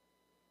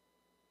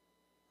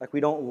 Like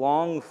we don't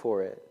long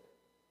for it.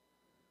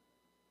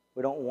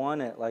 We don't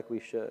want it like we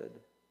should.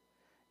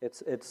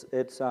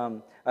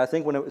 I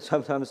think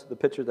sometimes the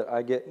picture that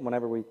I get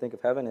whenever we think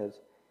of heaven is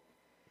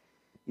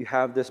you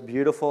have this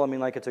beautiful,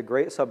 like it's a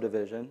great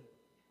subdivision,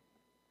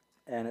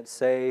 and it's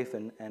safe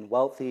and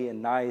wealthy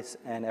and nice,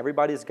 and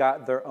everybody's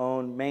got their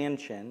own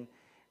mansion.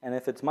 And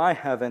if it's my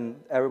heaven,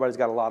 everybody's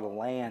got a lot of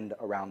land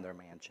around their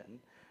mansion.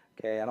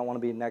 Okay, I don't want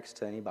to be next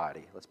to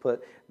anybody. Let's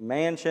put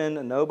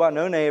mansion,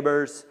 no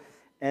neighbors,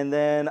 and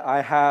then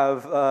I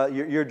have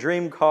your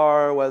dream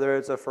car, whether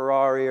it's a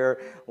Ferrari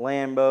or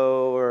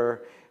Lambo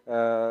or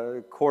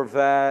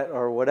Corvette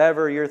or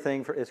whatever your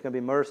thing for. It's going to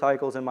be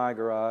motorcycles in my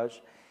garage.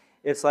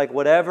 It's like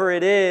whatever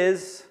it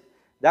is,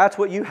 that's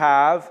what you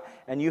have,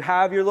 and you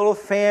have your little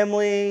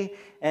family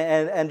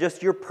and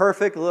just your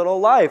perfect little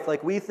life.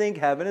 Like we think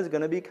heaven is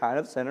going to be kind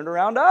of centered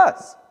around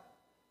us.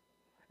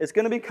 It's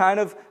going to be kind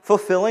of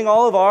fulfilling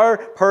all of our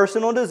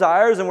personal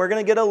desires, and we're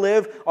going to get to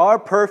live our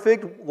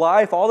perfect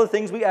life. All the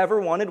things we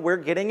ever wanted, we're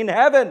getting in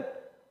heaven.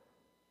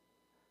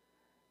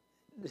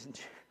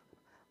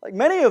 Like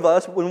many of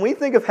us, when we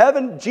think of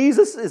heaven,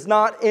 Jesus is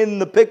not in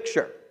the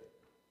picture.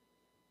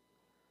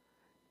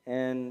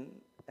 And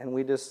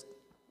we just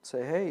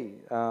say, hey,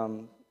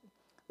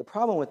 the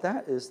problem with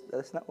that is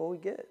that's not what we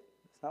get.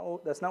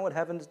 That's not what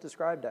heaven is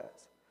described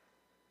as.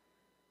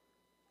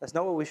 That's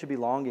not what we should be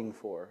longing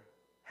for.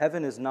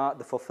 Heaven is not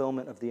the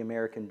fulfillment of the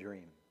American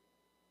dream.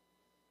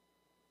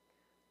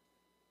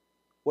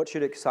 What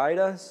should excite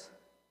us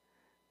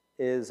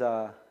is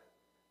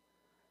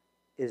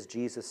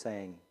Jesus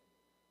saying,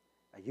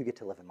 you get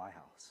to live in my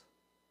house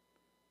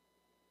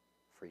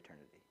for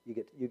eternity.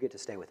 You get to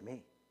stay with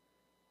me.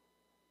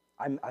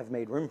 I've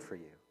made room for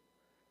you.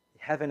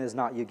 Heaven is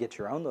not you get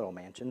your own little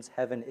mansions.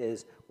 Heaven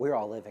is we're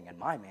all living in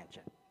my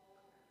mansion.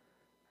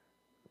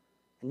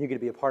 And you get to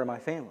be a part of my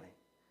family.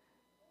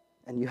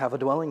 And you have a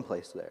dwelling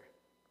place there.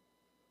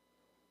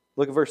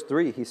 Look at verse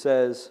 3. He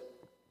says,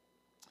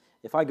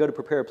 if I go to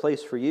prepare a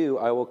place for you,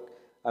 I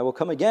will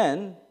come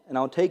again, and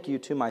I'll take you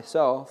to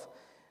myself,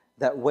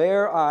 that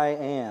where I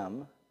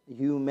am,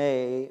 you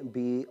may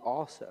be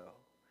also.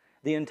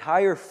 The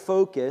entire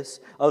focus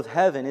of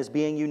heaven is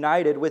being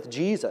united with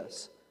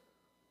Jesus.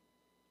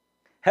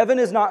 Heaven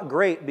is not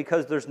great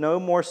because there's no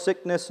more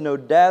sickness, no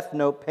death,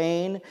 no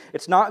pain.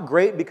 It's not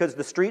great because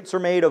the streets are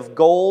made of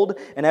gold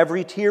and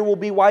every tear will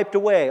be wiped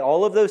away.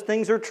 All of those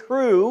things are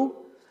true,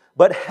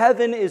 but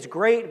heaven is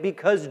great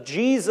because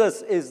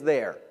Jesus is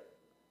there.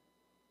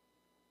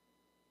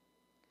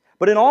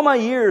 But in all my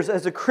years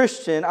as a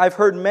Christian, I've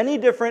heard many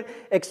different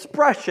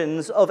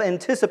expressions of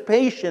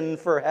anticipation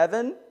for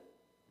heaven.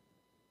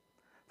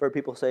 I've heard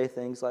people say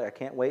things like, I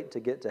can't wait to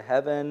get to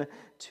heaven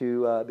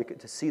to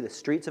see the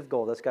streets of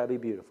gold. That's got to be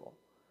beautiful.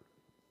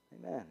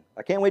 Amen.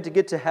 I can't wait to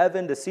get to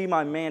heaven to see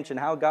my mansion,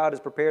 how God has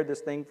prepared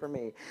this thing for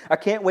me. I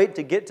can't wait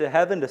to get to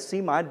heaven to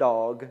see my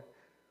dog.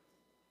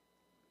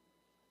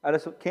 I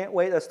just can't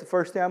wait. That's the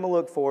first thing I'm going to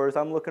look for is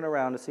I'm looking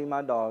around to see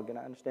my dog. And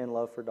I understand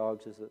love for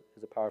dogs is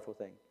a powerful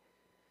thing.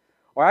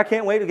 Or I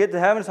can't wait to get to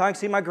heaven so I can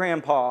see my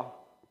grandpa.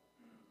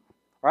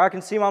 Or I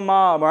can see my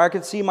mom. Or I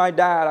can see my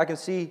dad.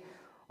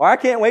 Or I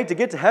can't wait to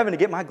get to heaven to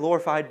get my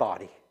glorified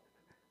body.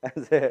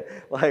 That's it.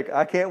 Like,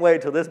 I can't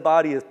wait till this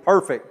body is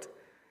perfect.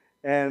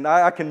 And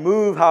I can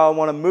move how I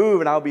want to move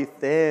and I'll be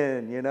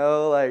thin,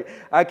 Like,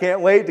 I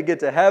can't wait to get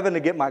to heaven to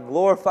get my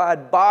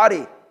glorified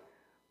body.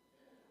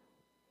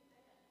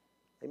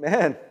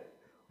 Amen.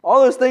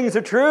 All those things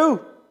are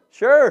true.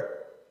 Sure.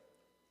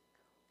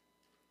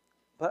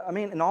 But,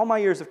 in all my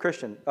years of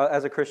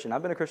as a Christian,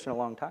 I've been a Christian a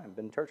long time. I've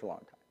been in church a long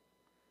time.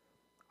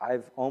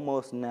 I've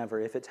almost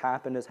never, if it's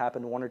happened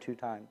one or two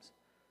times,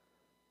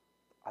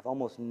 I've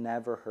almost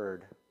never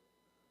heard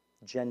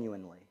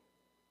genuinely,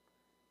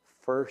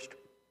 first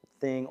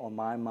thing on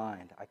my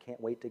mind, I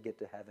can't wait to get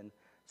to heaven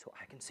so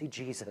I can see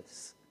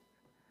Jesus.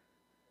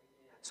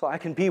 So I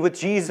can be with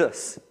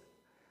Jesus.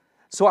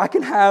 So I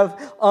can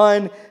have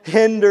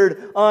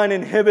unhindered,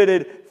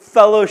 uninhibited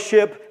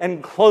fellowship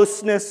and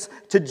closeness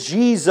to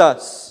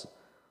Jesus.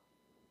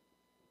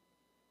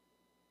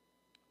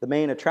 The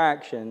main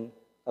attraction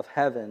of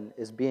heaven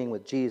is being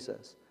with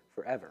Jesus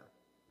forever.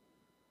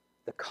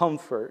 The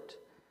comfort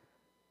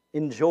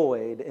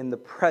enjoyed in the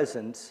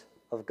presence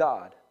of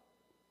God.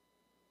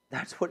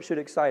 That's what should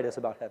excite us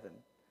about heaven.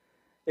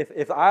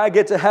 If I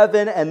get to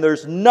heaven and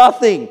there's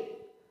nothing,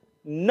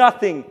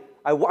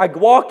 I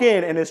walk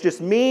in and it's just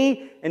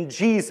me and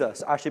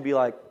Jesus, I should be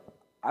like,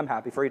 I'm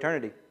happy for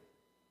eternity.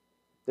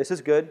 This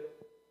is good.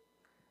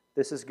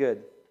 This is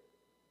good.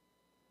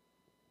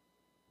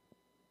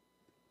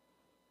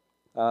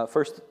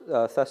 First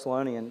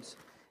Thessalonians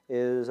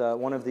is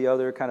one of the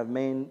other kind of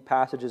main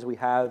passages we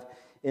have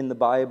in the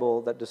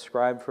Bible that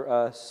describe for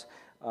us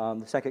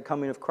the second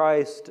coming of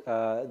Christ,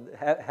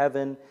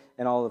 heaven,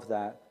 and all of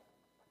that.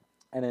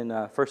 And in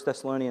 1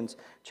 Thessalonians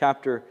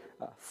chapter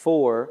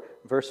 4,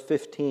 verse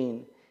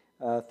 15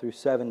 through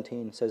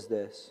 17 says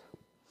this,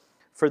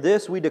 "For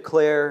this we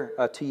declare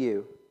to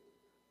you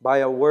by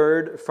a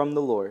word from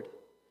the Lord,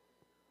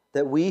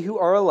 that we who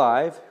are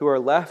alive, who are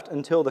left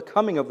until the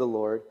coming of the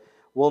Lord,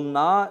 will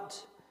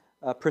not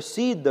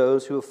precede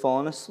those who have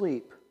fallen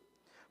asleep.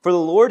 For the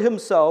Lord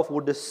himself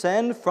will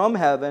descend from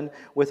heaven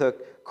with a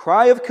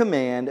cry of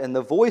command and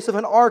the voice of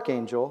an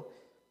archangel,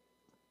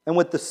 and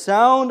with the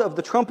sound of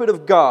the trumpet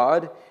of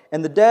God,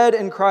 and the dead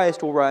in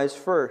Christ will rise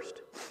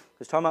first.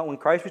 It's talking about when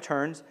Christ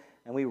returns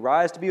and we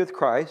rise to be with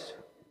Christ.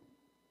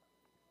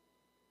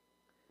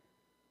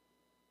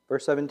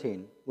 Verse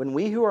 17, when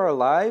we who are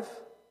alive,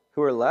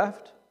 who are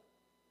left,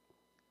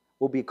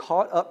 will be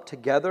caught up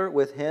together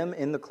with him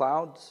in the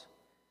clouds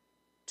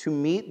to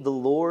meet the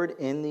Lord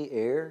in the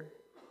air.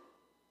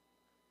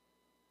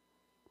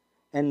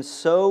 And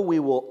so we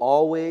will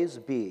always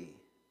be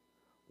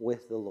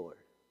with the Lord.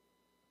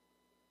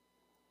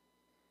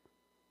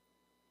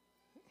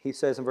 He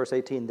says in verse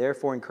 18,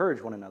 therefore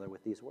encourage one another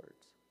with these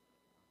words.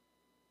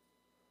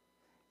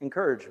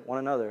 Encourage one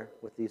another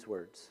with these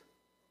words.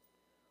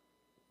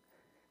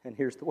 And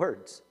here's the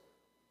words.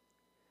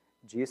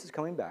 Jesus is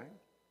coming back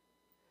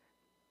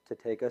to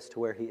take us to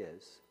where he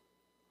is,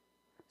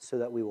 so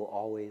that we will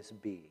always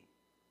be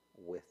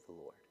with the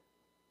Lord.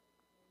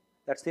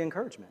 That's the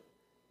encouragement.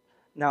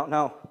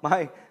 Now,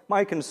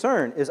 my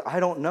concern is I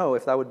don't know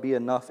if that would be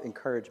enough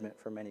encouragement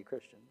for many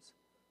Christians.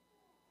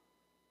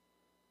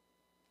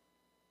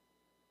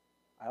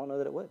 I don't know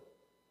that it would.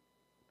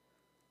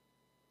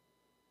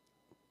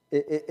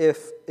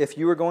 If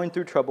you were going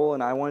through trouble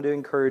and I wanted to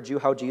encourage you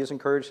how Jesus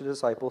encouraged the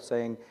disciples,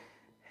 saying,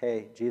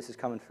 hey, Jesus is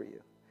coming for you.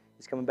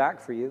 He's coming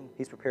back for you.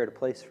 He's prepared a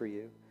place for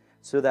you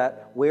so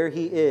that where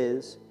he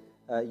is,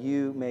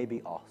 you may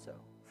be also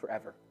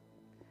forever.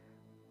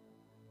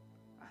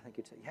 I think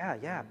you'd say,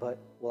 yeah, but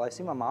will I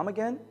see my mom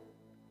again?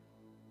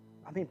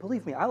 I mean,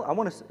 believe me, I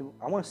want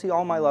to see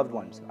all my loved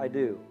ones. I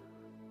do.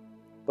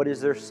 But is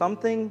there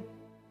something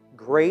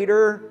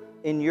greater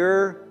in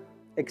your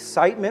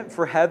excitement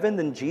for heaven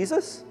than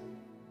Jesus?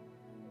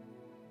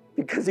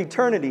 Because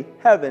eternity,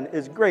 heaven,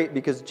 is great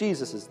because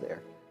Jesus is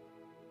there.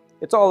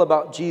 It's all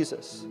about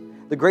Jesus.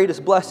 The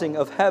greatest blessing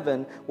of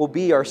heaven will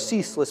be our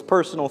ceaseless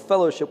personal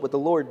fellowship with the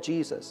Lord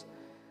Jesus,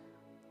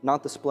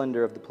 not the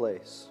splendor of the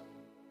place.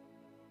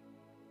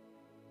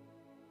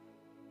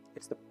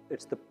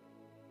 It's the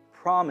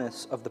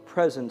promise of the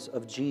presence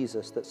of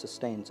Jesus that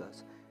sustains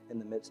us in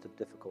the midst of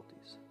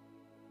difficulties.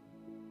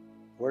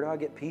 Where do I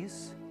get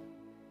peace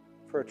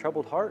for a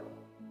troubled heart?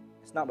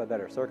 It's not by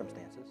better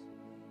circumstances.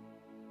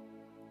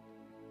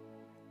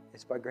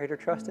 It's by greater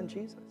trust in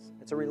Jesus.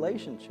 It's a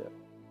relationship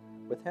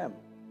with him.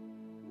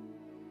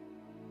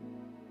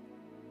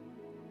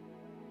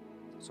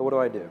 So what do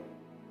I do?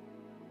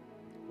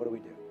 What do we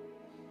do?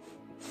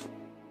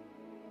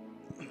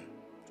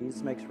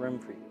 Jesus makes room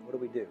for you. What do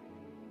we do?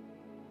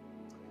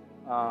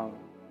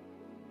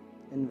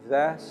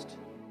 Invest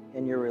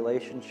in your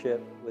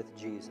relationship with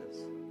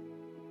Jesus.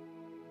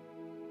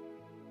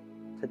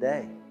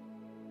 Today,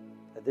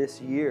 this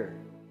year.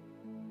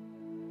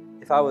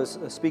 If I was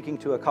speaking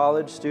to a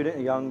college student,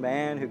 a young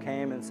man who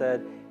came and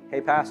said,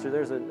 hey, pastor,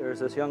 there's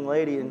this young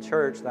lady in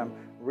church that I'm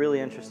really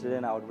interested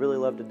in. I would really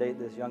love to date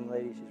this young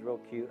lady. She's real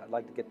cute. I'd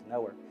like to get to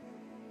know her.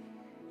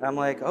 And I'm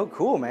like, oh,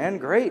 cool, man,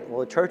 great.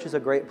 Well, a church is a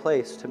great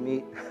place to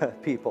meet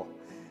people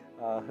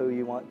who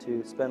you want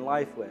to spend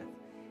life with.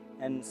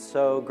 And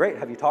so, great.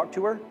 Have you talked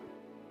to her?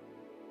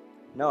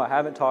 No, I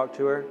haven't talked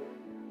to her,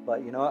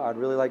 but you know what? I'd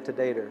really like to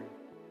date her.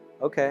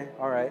 Okay,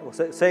 all right. Well,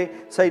 say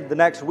the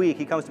next week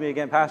he comes to me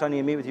again, Pastor, I need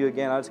to meet with you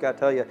again. I just got to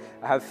tell you,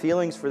 I have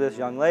feelings for this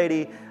young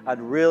lady.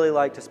 I'd really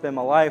like to spend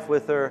my life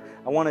with her.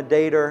 I want to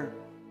date her.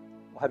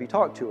 Well, have you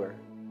talked to her?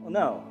 Well,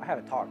 no, I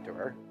haven't talked to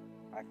her.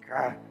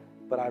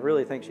 But I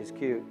really think she's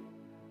cute.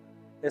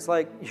 It's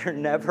like you're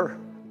never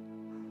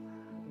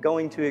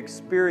going to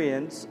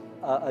experience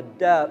a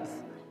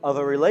depth of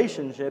a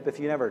relationship if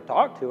you never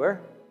talk to her,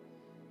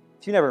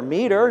 if you never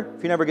meet her,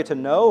 if you never get to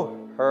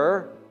know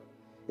her.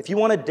 If you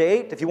want to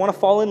date, if you want to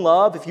fall in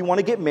love, if you want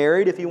to get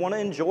married, if you want to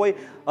enjoy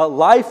a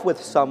life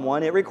with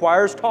someone, it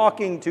requires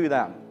talking to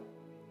them.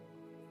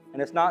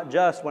 And it's not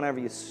just whenever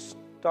you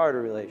start a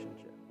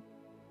relationship.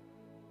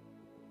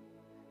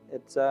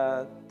 It's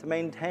to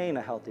maintain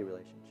a healthy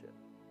relationship,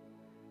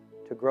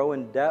 to grow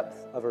in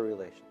depth of a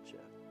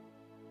relationship.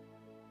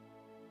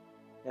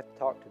 You have to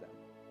talk to them.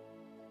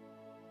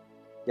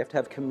 You have to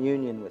have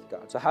communion with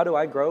God. So how do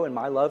I grow in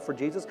my love for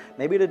Jesus?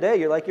 Maybe today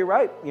you're like, you're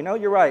right.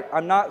 You're right.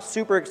 I'm not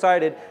super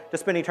excited to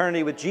spend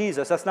eternity with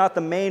Jesus. That's not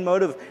the main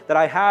motive that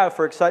I have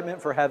for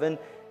excitement for heaven.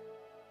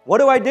 What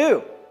do I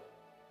do?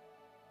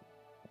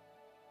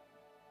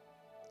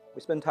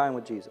 We spend time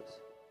with Jesus.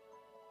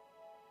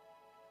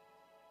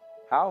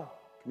 How?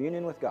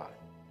 Communion with God.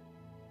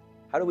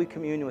 How do we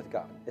commune with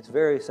God? It's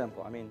very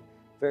simple.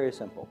 Very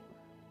simple.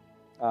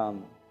 A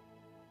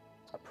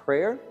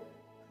prayer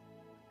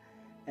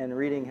and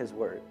reading His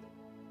Word.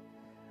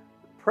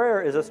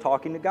 Prayer is us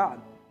talking to God.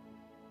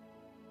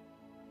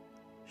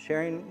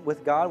 Sharing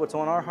with God what's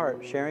on our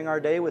heart. Sharing our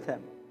day with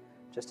Him.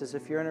 Just as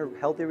if you're in a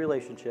healthy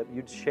relationship,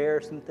 you'd share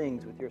some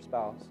things with your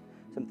spouse.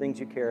 Some things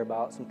you care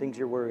about. Some things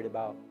you're worried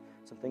about.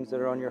 Some things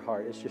that are on your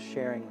heart. It's just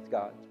sharing with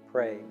God.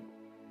 Praying.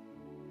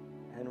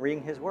 And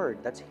reading His Word.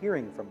 That's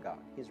hearing from God.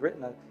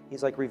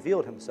 He's like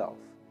revealed Himself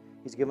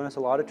He's given us a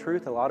lot of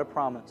truth, a lot of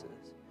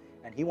promises.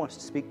 And He wants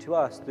to speak to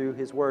us through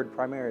His Word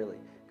primarily.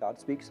 God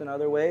speaks in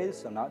other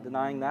ways, I'm not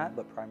denying that,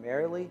 but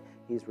primarily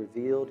He's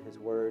revealed His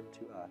Word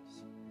to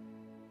us.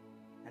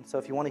 And so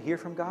if you want to hear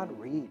from God,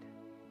 read.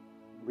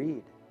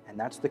 Read. And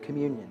that's the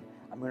communion.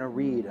 I'm going to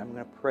read, I'm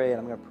going to pray, and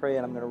I'm going to pray,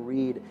 and I'm going to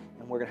read,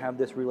 and we're going to have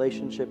this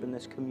relationship and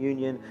this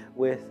communion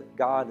with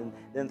God. And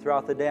then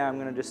throughout the day, I'm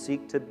going to just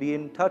seek to be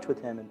in touch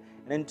with Him and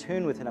in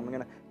tune with Him. I'm going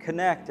to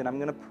connect, and I'm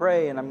going to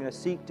pray, and I'm going to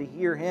seek to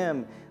hear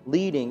Him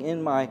leading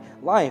in my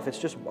life. It's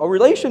just a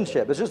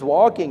relationship. It's just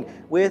walking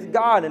with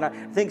God. And I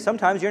think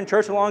sometimes you're in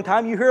church a long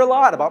time, you hear a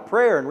lot about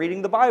prayer and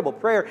reading the Bible,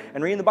 prayer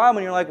and reading the Bible,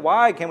 and you're like,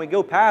 why can't we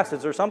go past?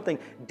 Is there something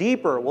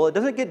deeper? Well, it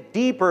doesn't get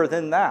deeper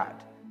than that.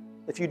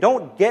 If you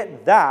don't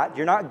get that,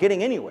 you're not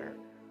getting anywhere.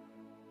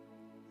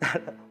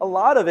 A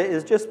lot of it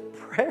is just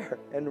prayer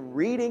and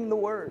reading the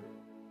Word.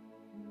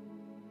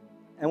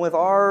 And with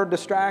our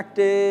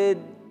distracted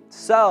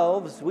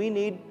selves, we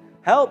need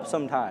help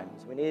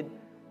sometimes. We need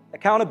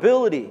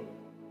accountability.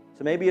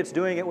 So maybe it's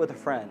doing it with a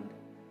friend.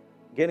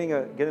 Getting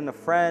a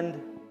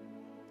friend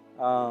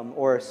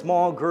or a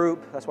small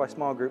group. That's why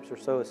small groups are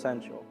so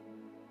essential.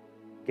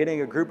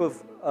 Getting a group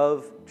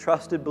of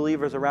trusted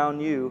believers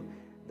around you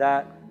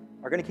that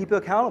are going to keep you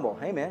accountable.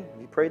 Hey man,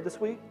 have you prayed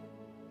this week?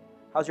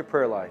 How's your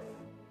prayer life?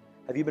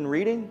 Have you been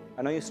reading?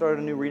 I know you started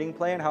a new reading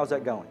plan. How's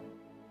that going?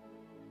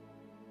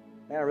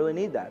 Man, I really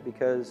need that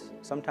because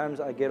sometimes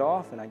I get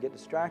off and I get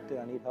distracted.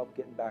 I need help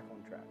getting back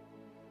on track.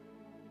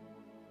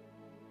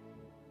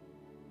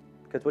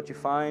 Because what you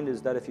find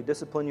is that if you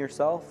discipline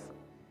yourself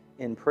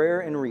in prayer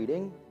and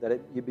reading, that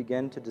you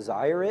begin to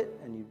desire it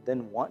and you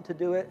then want to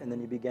do it and then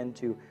you begin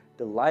to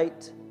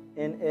delight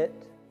in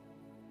it.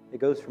 It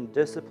goes from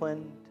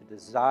discipline to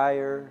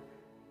desire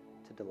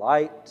to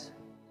delight.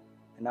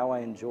 And now I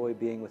enjoy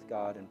being with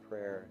God in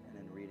prayer and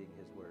in reading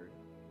His Word.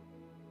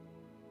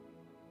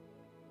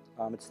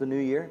 It's the new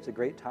year. It's a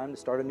great time to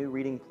start a new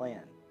reading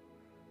plan.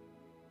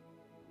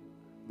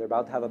 They're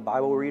about to have a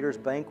Bible readers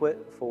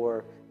banquet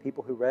for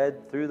people who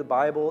read through the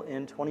Bible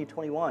in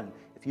 2021.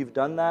 If you've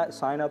done that,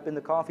 sign up in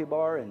the coffee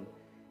bar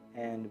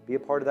and be a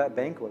part of that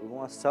banquet. We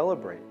want to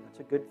celebrate. That's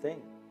a good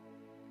thing.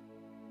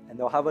 And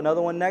they'll have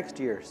another one next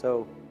year.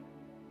 So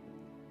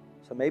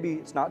maybe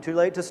it's not too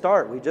late to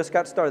start. We just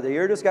got started. The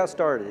year just got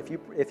started.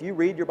 If you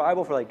read your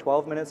Bible for like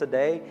 12 minutes a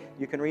day,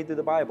 you can read through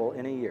the Bible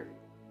in a year.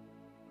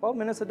 12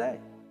 minutes a day.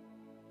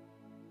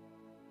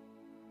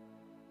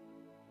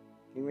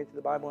 You can read through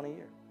the Bible in a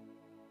year.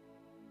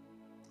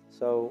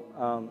 So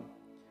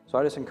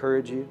I just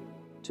encourage you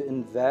to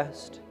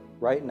invest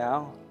right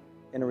now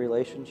in a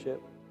relationship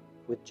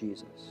with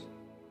Jesus.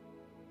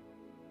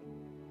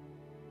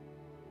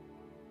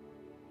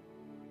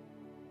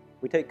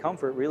 We take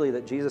comfort, really,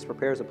 that Jesus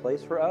prepares a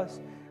place for us,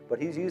 but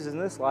He's using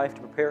this life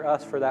to prepare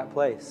us for that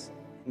place.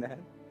 Amen?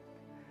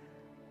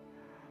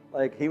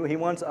 Like, He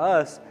wants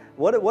us.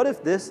 What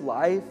if this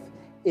life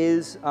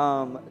is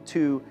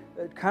to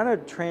kind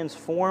of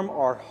transform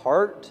our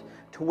heart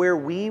to where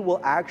we will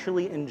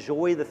actually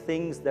enjoy the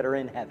things that are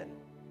in heaven?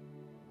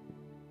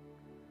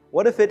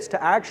 What if it's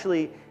to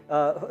actually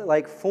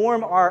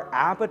form our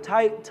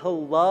appetite to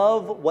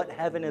love what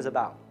heaven is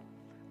about,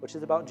 which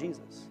is about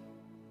Jesus?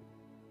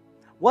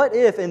 What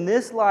if in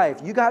this life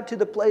you got to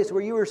the place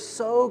where you were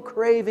so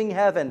craving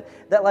heaven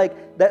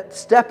that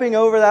stepping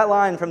over that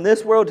line from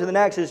this world to the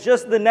next is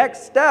just the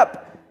next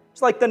step?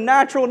 It's like the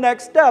natural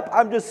next step.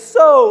 I'm just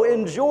so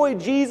enjoy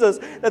Jesus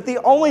that the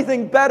only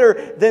thing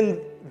better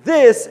than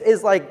this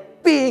is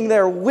like being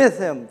there with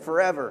Him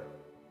forever.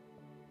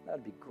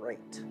 That'd be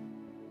great.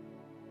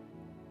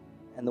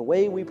 And the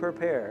way we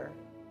prepare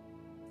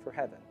for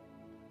heaven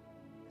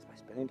is by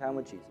spending time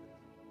with Jesus,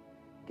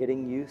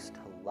 getting used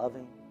to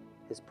loving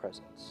His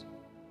presence.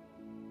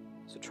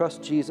 So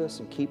trust Jesus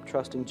and keep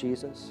trusting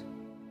Jesus.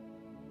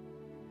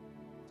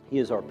 He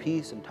is our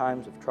peace in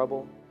times of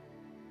trouble.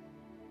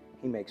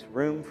 He makes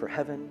room for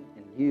heaven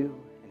in you,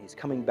 and He's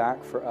coming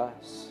back for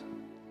us.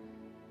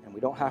 And we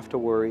don't have to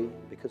worry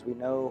because we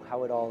know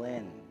how it all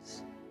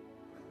ends.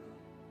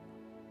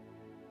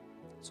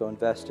 So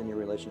invest in your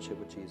relationship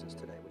with Jesus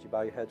today. Would you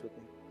bow your heads with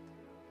me?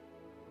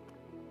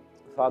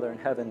 Father in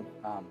heaven,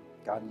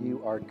 God,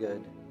 You are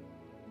good.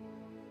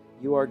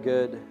 You are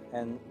good,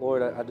 and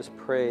Lord, I just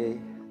pray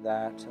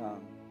that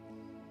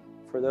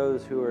for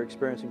those who are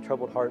experiencing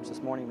troubled hearts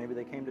this morning, maybe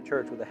they came to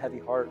church with a heavy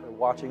heart or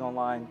watching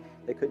online,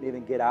 they couldn't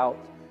even get out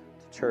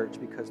to church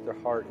because their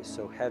heart is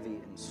so heavy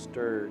and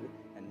stirred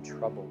and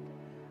troubled.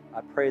 I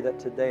pray that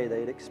today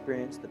they'd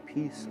experience the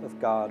peace of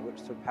God which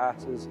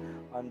surpasses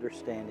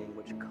understanding,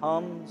 which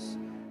comes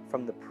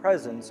from the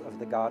presence of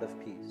the God of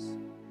peace.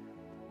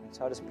 And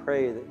so I just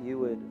pray that You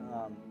would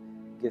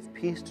give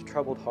peace to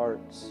troubled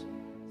hearts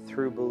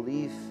through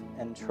belief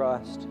and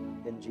trust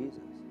in Jesus.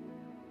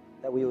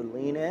 That we would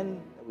lean in,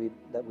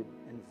 that we'd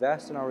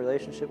invest in our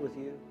relationship with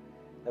You,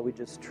 that we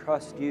just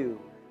trust You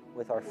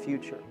with our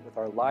future, with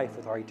our life,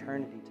 with our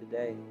eternity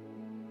today.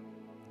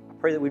 I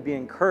pray that we'd be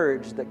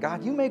encouraged that,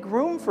 God, You make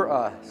room for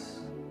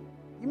us.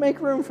 You make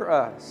room for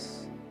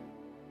us.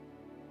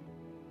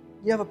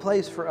 You have a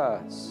place for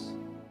us.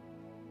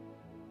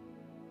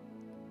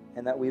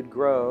 And that we would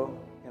grow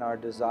in our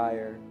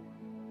desire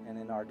and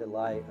in our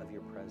delight of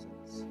your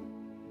presence.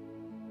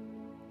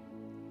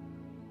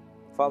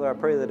 Father, I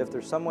pray that if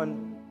there's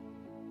someone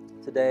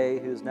today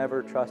who's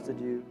never trusted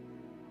you,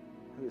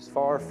 who's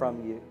far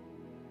from you,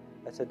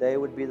 that today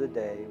would be the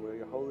day where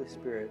your Holy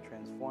Spirit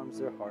transforms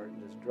their heart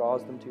and just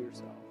draws them to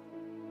yourself.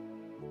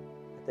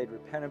 That they'd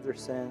repent of their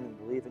sin and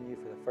believe in you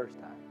for the first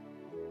time.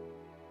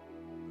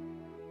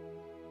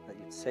 That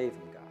you'd save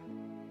them, God,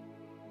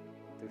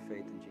 through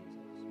faith in Jesus.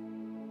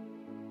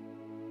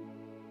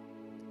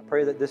 I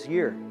pray that this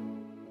year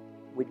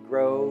we'd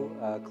grow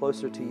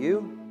closer to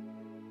you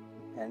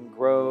and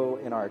grow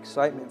in our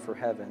excitement for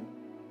heaven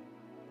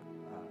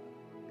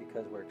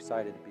because we're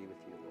excited to be with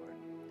you, Lord.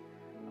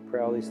 I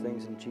pray all these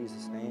things in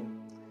Jesus'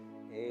 name.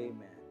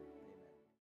 Amen.